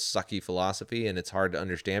it's a real sucky philosophy, and it's hard to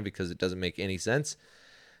understand because it doesn't make any sense.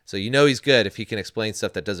 So you know he's good if he can explain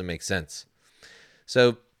stuff that doesn't make sense.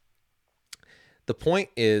 So the point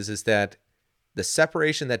is that the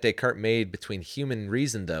separation that Descartes made between human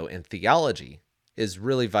reason, though, and theology is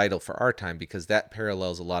really vital for our time, because that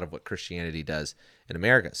parallels a lot of what Christianity does in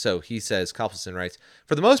America. So he says, Copleston writes,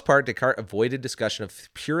 for the most part, Descartes avoided discussion of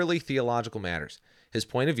purely theological matters. His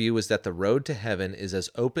point of view was that the road to heaven is as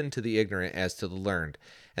open to the ignorant as to the learned,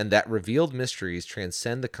 and that revealed mysteries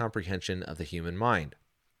transcend the comprehension of the human mind.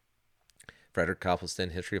 Frederick Copleston,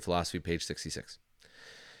 History of Philosophy, page 66.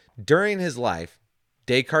 During his life,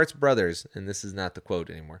 Descartes' brothers, and this is not the quote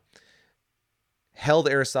anymore, held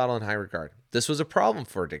Aristotle in high regard. This was a problem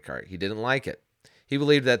for Descartes. He didn't like it. He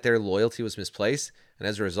believed that their loyalty was misplaced, and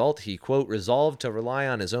as a result, he, quote, resolved to rely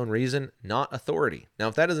on his own reason, not authority. Now,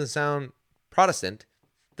 if that doesn't sound Protestant,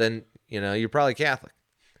 then, you're probably Catholic.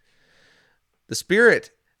 The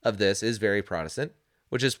spirit of this is very Protestant,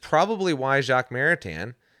 which is probably why Jacques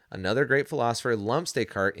Maritain, another great philosopher, lumps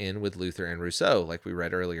Descartes in with Luther and Rousseau, like we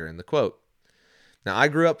read earlier in the quote. Now, I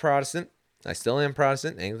grew up Protestant. I still am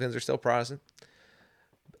Protestant. Anglicans are still Protestant.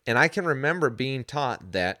 And I can remember being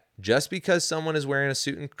taught that just because someone is wearing a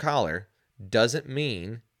suit and collar doesn't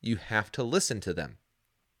mean you have to listen to them.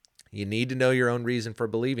 You need to know your own reason for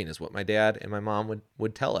believing, is what my dad and my mom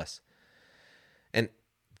would tell us. And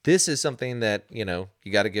this is something that, you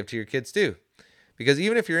got to give to your kids too. Because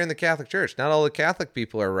even if you're in the Catholic Church, not all the Catholic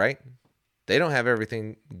people are right. They don't have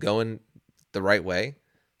everything going the right way.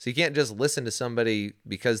 So you can't just listen to somebody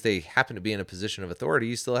because they happen to be in a position of authority.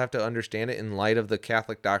 You still have to understand it in light of the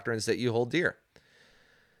Catholic doctrines that you hold dear.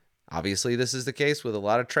 Obviously, this is the case with a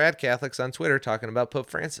lot of trad Catholics on Twitter talking about Pope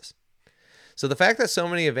Francis. So the fact that so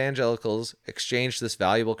many evangelicals exchange this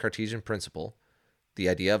valuable Cartesian principle, the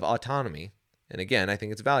idea of autonomy, and again, I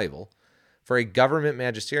think it's valuable, for a government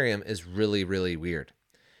magisterium is really, really weird.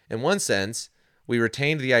 In one sense, we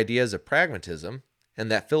retained the ideas of pragmatism, and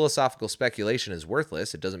that philosophical speculation is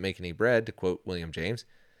worthless, it doesn't make any bread, to quote William James,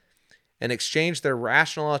 and exchanged their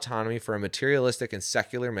rational autonomy for a materialistic and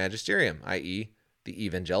secular magisterium, i.e., the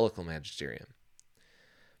Evangelical Magisterium.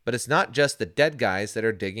 But it's not just the dead guys that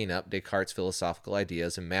are digging up Descartes' philosophical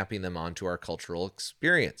ideas and mapping them onto our cultural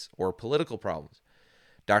experience or political problems.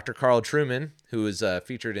 Dr. Carl Trueman, who is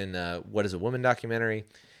featured in What is a Woman documentary,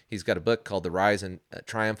 he's got a book called The Rise and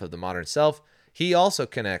Triumph of the Modern Self. He also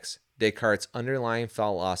connects Descartes' underlying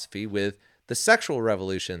philosophy with the sexual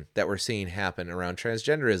revolution that we're seeing happen around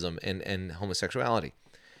transgenderism and homosexuality.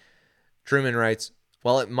 Trueman writes,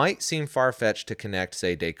 While it might seem far-fetched to connect,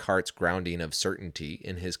 say, Descartes' grounding of certainty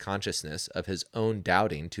in his consciousness of his own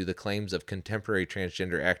doubting to the claims of contemporary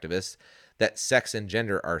transgender activists that sex and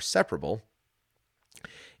gender are separable,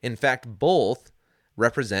 in fact, both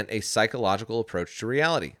represent a psychological approach to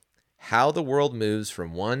reality. How the world moves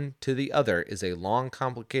from one to the other is a long,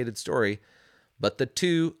 complicated story, but the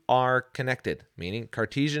two are connected, meaning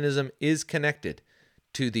Cartesianism is connected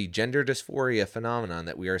to the gender dysphoria phenomenon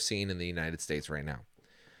that we are seeing in the United States right now.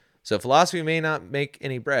 So philosophy may not make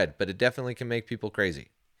any bread, but it definitely can make people crazy.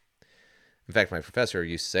 In fact, my professor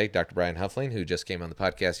used to say, Dr. Brian Huffling, who just came on the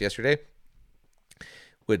podcast yesterday,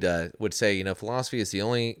 would say, philosophy is the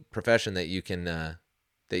only profession that you can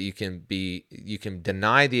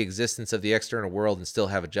deny the existence of the external world and still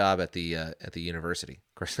have a job at the university.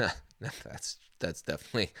 Of course, that's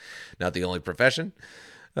definitely not the only profession.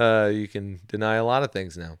 You can deny a lot of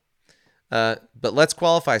things now. But let's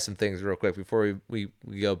qualify some things real quick before we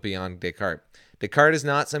go beyond Descartes. Descartes is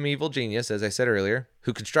not some evil genius, as I said earlier,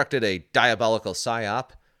 who constructed a diabolical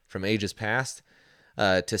psyop from ages past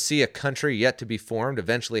to see a country yet to be formed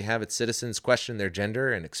eventually have its citizens question their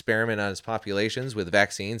gender and experiment on its populations with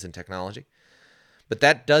vaccines and technology. But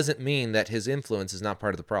that doesn't mean that his influence is not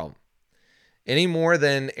part of the problem. Any more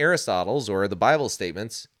than Aristotle's or the Bible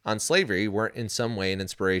statements on slavery weren't in some way an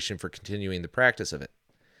inspiration for continuing the practice of it.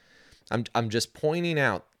 I'm just pointing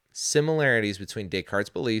out similarities between Descartes'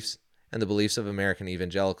 beliefs and the beliefs of American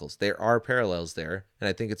evangelicals. There are parallels there, and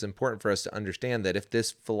I think it's important for us to understand that if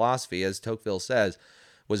this philosophy, as Tocqueville says,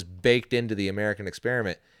 was baked into the American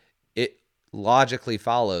experiment, it logically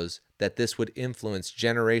follows that this would influence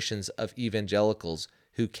generations of evangelicals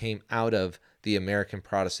who came out of the American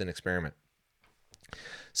Protestant experiment.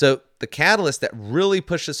 So the catalyst that really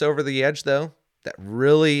pushed us over the edge, though, that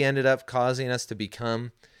really ended up causing us to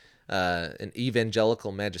become an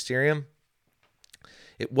evangelical magisterium,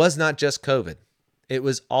 it was not just COVID. It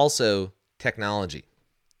was also technology.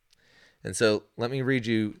 And so let me read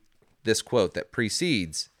you this quote that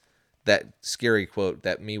precedes that scary quote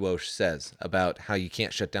that Miłosz says about how you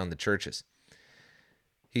can't shut down the churches.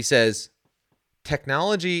 He says,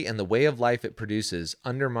 technology and the way of life it produces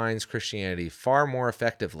undermines Christianity far more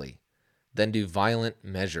effectively than do violent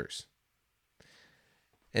measures.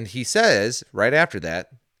 And he says, right after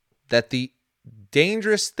that the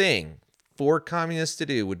dangerous thing for communists to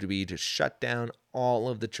do would be to shut down all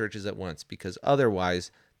of the churches at once, because otherwise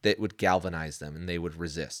that would galvanize them and they would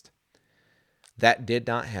resist. That did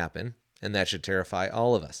not happen, and that should terrify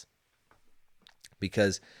all of us,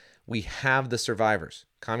 because we have the survivors.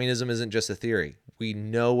 Communism isn't just a theory. We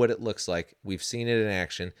know what it looks like. We've seen it in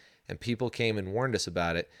action, and people came and warned us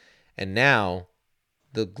about it. And now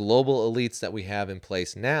the global elites that we have in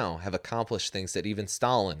place now have accomplished things that even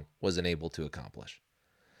Stalin wasn't able to accomplish.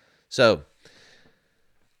 So,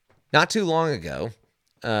 not too long ago,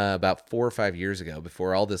 about 4 or 5 years ago,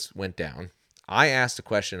 before all this went down, I asked a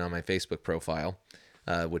question on my Facebook profile,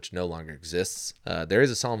 which no longer exists. There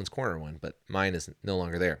is a Solomon's Corner one, but mine is no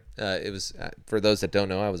longer there. It was, for those that don't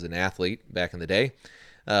know, I was an athlete back in the day,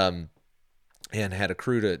 and had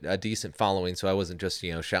accrued a decent following, so I wasn't just,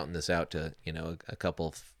 shouting this out to, a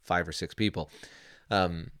couple, 5 or 6 people.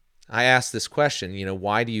 I asked this question,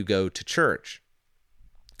 why do you go to church?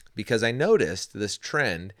 Because I noticed this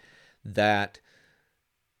trend that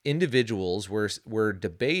individuals were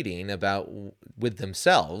debating about with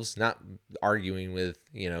themselves, not arguing with,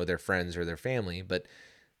 their friends or their family, but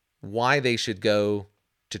why they should go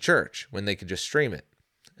to church when they could just stream it.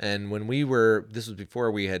 And when this was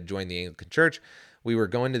before we had joined the Anglican Church, we were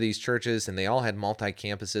going to these churches and they all had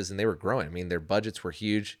multi-campuses and they were growing. I mean, their budgets were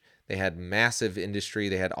huge. They had massive industry.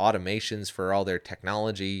 They had automations for all their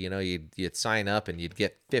technology. You'd sign up and you'd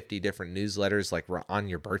get 50 different newsletters like on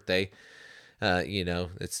your birthday.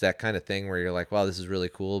 It's that kind of thing where you're like, wow, this is really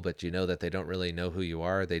cool, but you know that they don't really know who you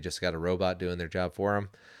are. They just got a robot doing their job for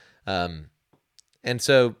them. And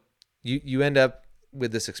so you end up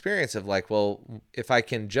with this experience of like, well, if I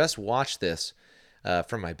can just watch this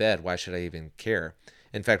from my bed, why should I even care?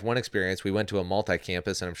 In fact, one experience, we went to a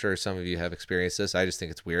multi-campus, and I'm sure some of you have experienced this. I just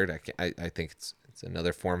think it's weird. I think it's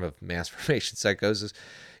another form of mass formation psychosis.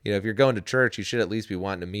 If you're going to church, you should at least be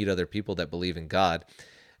wanting to meet other people that believe in God.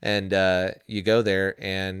 And you go there,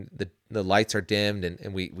 and the lights are dimmed,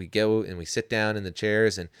 and we go and we sit down in the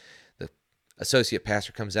chairs, and the associate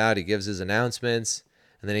pastor comes out. He gives his announcements,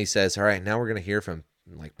 and then he says, all right, now we're going to hear from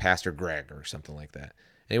like Pastor Greg or something like that.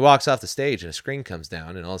 And he walks off the stage, and a screen comes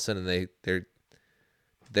down, and all of a sudden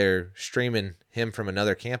they're streaming him from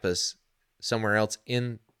another campus somewhere else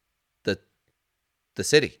in the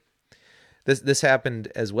city. This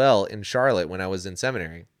happened as well in Charlotte when I was in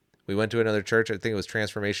seminary. We went to another church. I think it was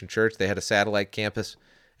Transformation Church. They had a satellite campus.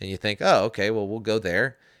 And you think, oh, okay, well, we'll go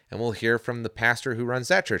there and we'll hear from the pastor who runs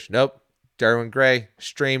that church. Nope. Derwin Gray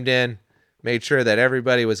streamed in, made sure that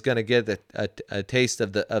everybody was going to get a taste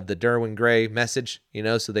of the Derwin Gray message,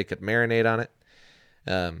 so they could marinate on it.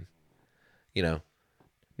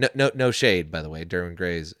 No shade, by the way. Derwin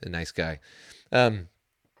Gray is a nice guy.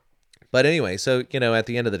 But anyway, so, at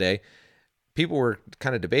the end of the day, people were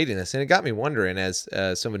kind of debating this, and it got me wondering, as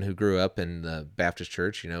someone who grew up in the Baptist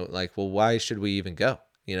church, well, why should we even go?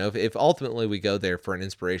 If ultimately we go there for an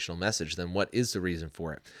inspirational message, then what is the reason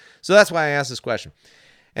for it? So that's why I asked this question.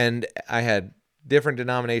 And I had different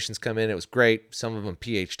denominations come in. It was great. Some of them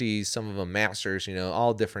PhDs, some of them masters,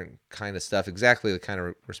 all different kind of stuff, exactly the kind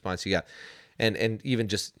of response you got. And even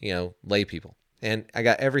just, lay people. And I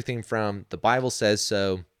got everything from the Bible says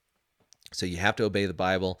so you have to obey the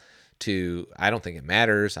Bible, to I don't think it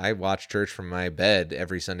matters. I watch church from my bed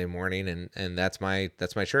every Sunday morning, and that's my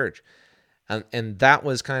church. And that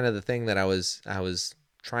was kind of the thing that I was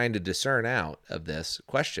trying to discern out of this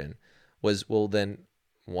question was, well, then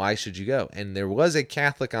why should you go? And there was a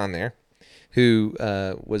Catholic on there who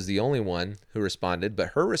was the only one who responded, but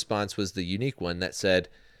her response was the unique one that said,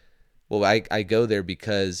 well, I go there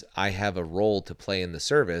because I have a role to play in the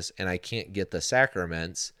service, and I can't get the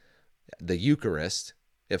sacraments, the Eucharist,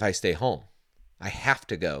 if I stay home. I have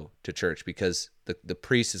to go to church because the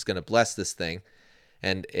priest is going to bless this thing,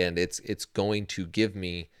 and it's going to give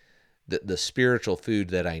me the spiritual food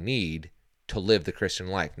that I need to live the Christian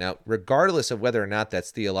life. Now, regardless of whether or not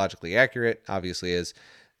that's theologically accurate, obviously, as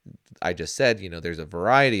I just said, there's a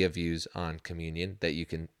variety of views on communion that you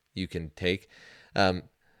can take.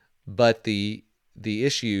 But the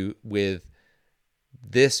issue with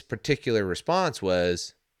this particular response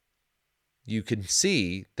was, you can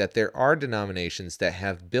see that there are denominations that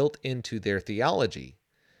have built into their theology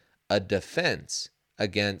a defense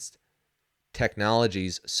against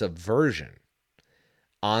technology's subversion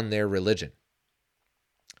on their religion.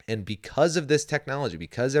 And because of this technology,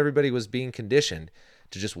 because everybody was being conditioned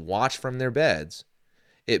to just watch from their beds,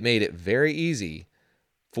 it made it very easy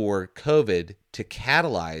for COVID to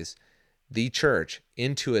catalyze the church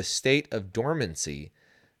into a state of dormancy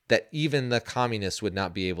that even the communists would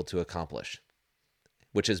not be able to accomplish,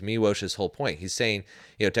 which is Miłosz's whole point. He's saying,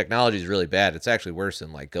 technology is really bad. It's actually worse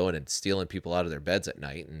than like going and stealing people out of their beds at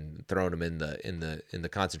night and throwing them in the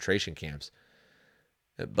concentration camps.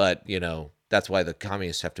 But, that's why the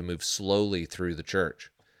communists have to move slowly through the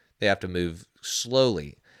church. They have to move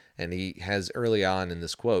slowly. And he has early on in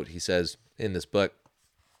this quote, he says in this book,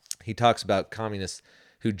 he talks about communists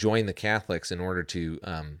who join the Catholics in order to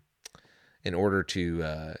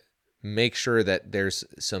make sure that there's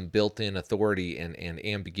some built-in authority and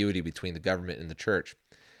ambiguity between the government and the church.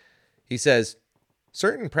 He says,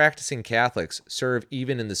 certain practicing Catholics serve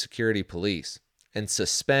even in the security police and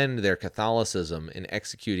suspend their Catholicism in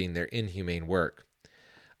executing their inhumane work.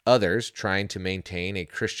 Others, trying to maintain a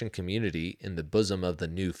Christian community in the bosom of the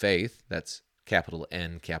new faith, that's capital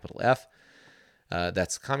N, capital F,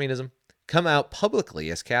 that's communism, come out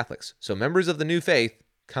publicly as Catholics. So members of the new faith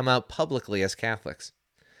come out publicly as Catholics.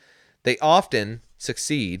 They often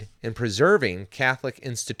succeed in preserving Catholic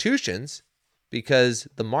institutions because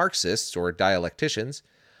the Marxists, or dialecticians,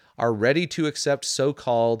 are ready to accept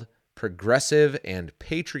so-called progressive and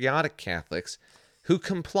patriotic Catholics who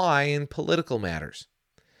comply in political matters.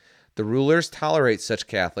 The rulers tolerate such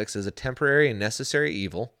Catholics as a temporary and necessary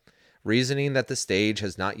evil, reasoning that the stage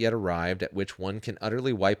has not yet arrived at which one can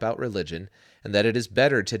utterly wipe out religion, and that it is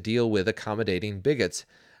better to deal with accommodating bigots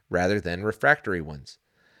rather than refractory ones.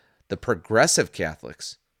 The progressive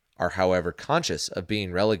Catholics are, however, conscious of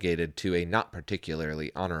being relegated to a not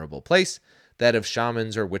particularly honorable place, that of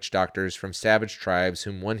shamans or witch doctors from savage tribes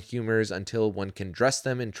whom one humors until one can dress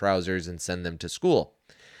them in trousers and send them to school.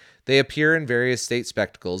 They appear in various state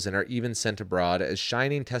spectacles and are even sent abroad as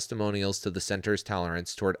shining testimonials to the center's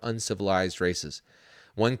tolerance toward uncivilized races.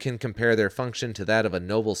 One can compare their function to that of a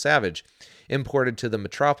noble savage imported to the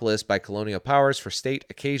metropolis by colonial powers for state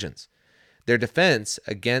occasions. Their defense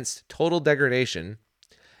against total degradation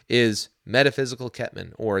is metaphysical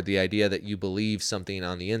Ketman, or the idea that you believe something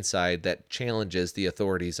on the inside that challenges the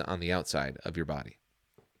authorities on the outside of your body.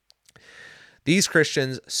 These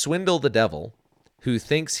Christians swindle the devil, who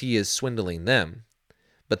thinks he is swindling them,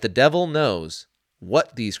 but the devil knows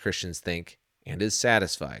what these Christians think and is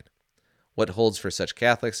satisfied. What holds for such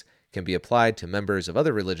Catholics can be applied to members of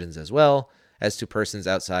other religions as well as to persons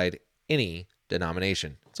outside any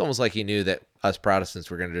denomination. It's almost like he knew that us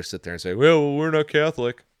Protestants were going to just sit there and say, well, we're not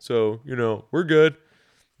Catholic, so, we're good.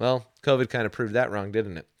 Well, COVID kind of proved that wrong,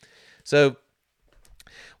 didn't it? So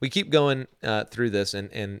we keep going through this,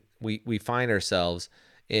 and we find ourselves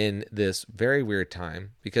in this very weird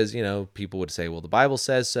time because, people would say, well, the Bible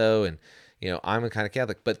says so, and, I'm a kind of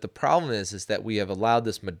Catholic. But the problem is that we have allowed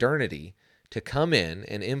this modernity to come in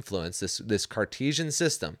and influence this Cartesian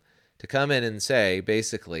system to come in and say,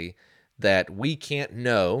 basically, that we can't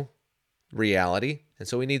know reality, and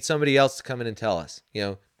so we need somebody else to come in and tell us.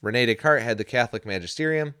 Rene Descartes had the Catholic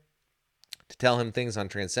Magisterium to tell him things on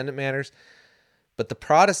transcendent matters, but the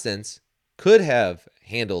Protestants could have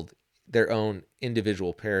handled their own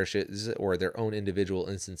individual parishes or their own individual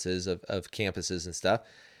instances of campuses and stuff,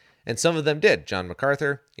 and some of them did. John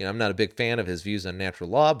MacArthur, I'm not a big fan of his views on natural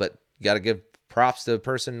law, but you got to give props to a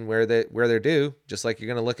person where they're due. Just like you're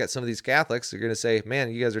going to look at some of these Catholics, you're going to say, man,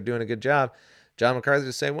 you guys are doing a good job. John MacArthur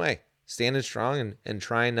the same way, standing strong and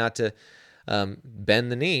trying not to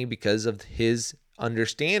bend the knee because of his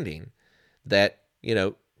understanding that,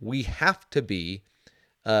 we have to be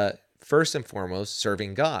first and foremost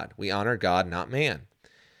serving God. We honor God, not man.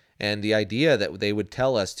 And the idea that they would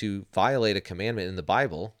tell us to violate a commandment in the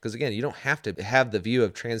Bible, because again, you don't have to have the view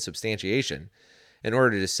of transubstantiation in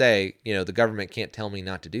order to say, the government can't tell me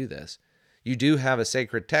not to do this. You do have a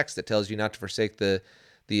sacred text that tells you not to forsake the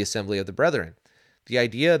assembly of the brethren. The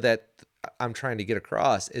idea that I'm trying to get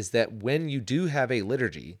across is that when you do have a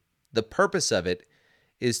liturgy, the purpose of it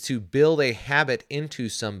is to build a habit into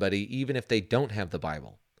somebody, even if they don't have the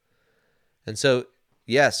Bible. And so,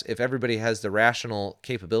 yes, if everybody has the rational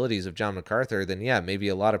capabilities of John MacArthur, then yeah, maybe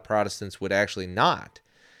a lot of Protestants would actually not,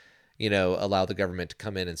 allow the government to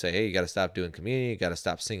come in and say, hey, you got to stop doing communion, you got to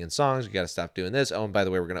stop singing songs, you got to stop doing this. Oh, and by the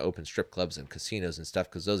way, we're going to open strip clubs and casinos and stuff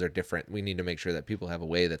because those are different. We need to make sure that people have a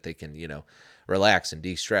way that they can, relax and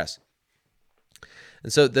de-stress.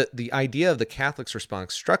 And so the idea of the Catholics'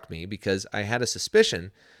 response struck me because I had a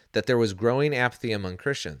suspicion that there was growing apathy among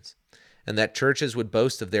Christians and that churches would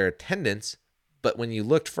boast of their attendance, but when you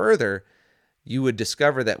looked further, you would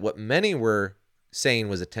discover that what many were saying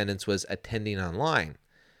was attendance was attending online.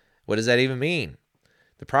 What does that even mean?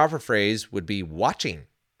 The proper phrase would be watching.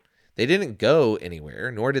 They didn't go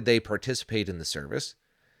anywhere, nor did they participate in the service.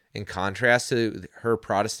 In contrast to her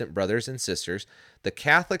Protestant brothers and sisters, the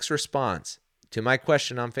Catholics' response to my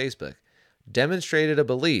question on Facebook demonstrated a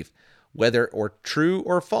belief, whether or true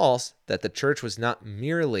or false, that the church was not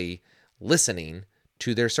merely listening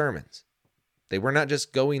to their sermons. They were not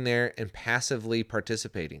just going there and passively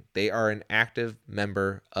participating. They are an active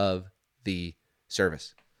member of the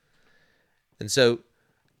service. And so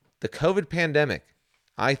the COVID pandemic,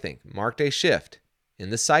 I think, marked a shift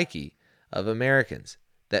in the psyche of Americans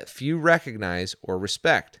that few recognize or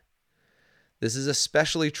respect. This is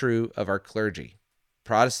especially true of our clergy,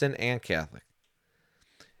 Protestant and Catholic.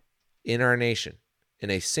 In our nation,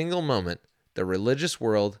 in a single moment, the religious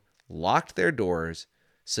world locked their doors,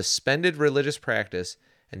 suspended religious practice,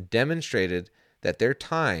 and demonstrated that their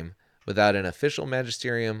time without an official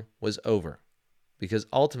magisterium was over, because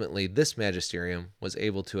ultimately this magisterium was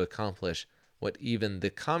able to accomplish what even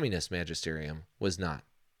the communist magisterium was not,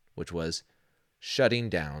 which was shutting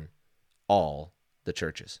down all the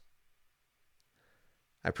churches.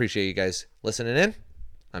 I appreciate you guys listening in.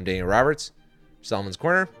 I'm Daniel Roberts, Solomon's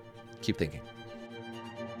Corner. Keep thinking.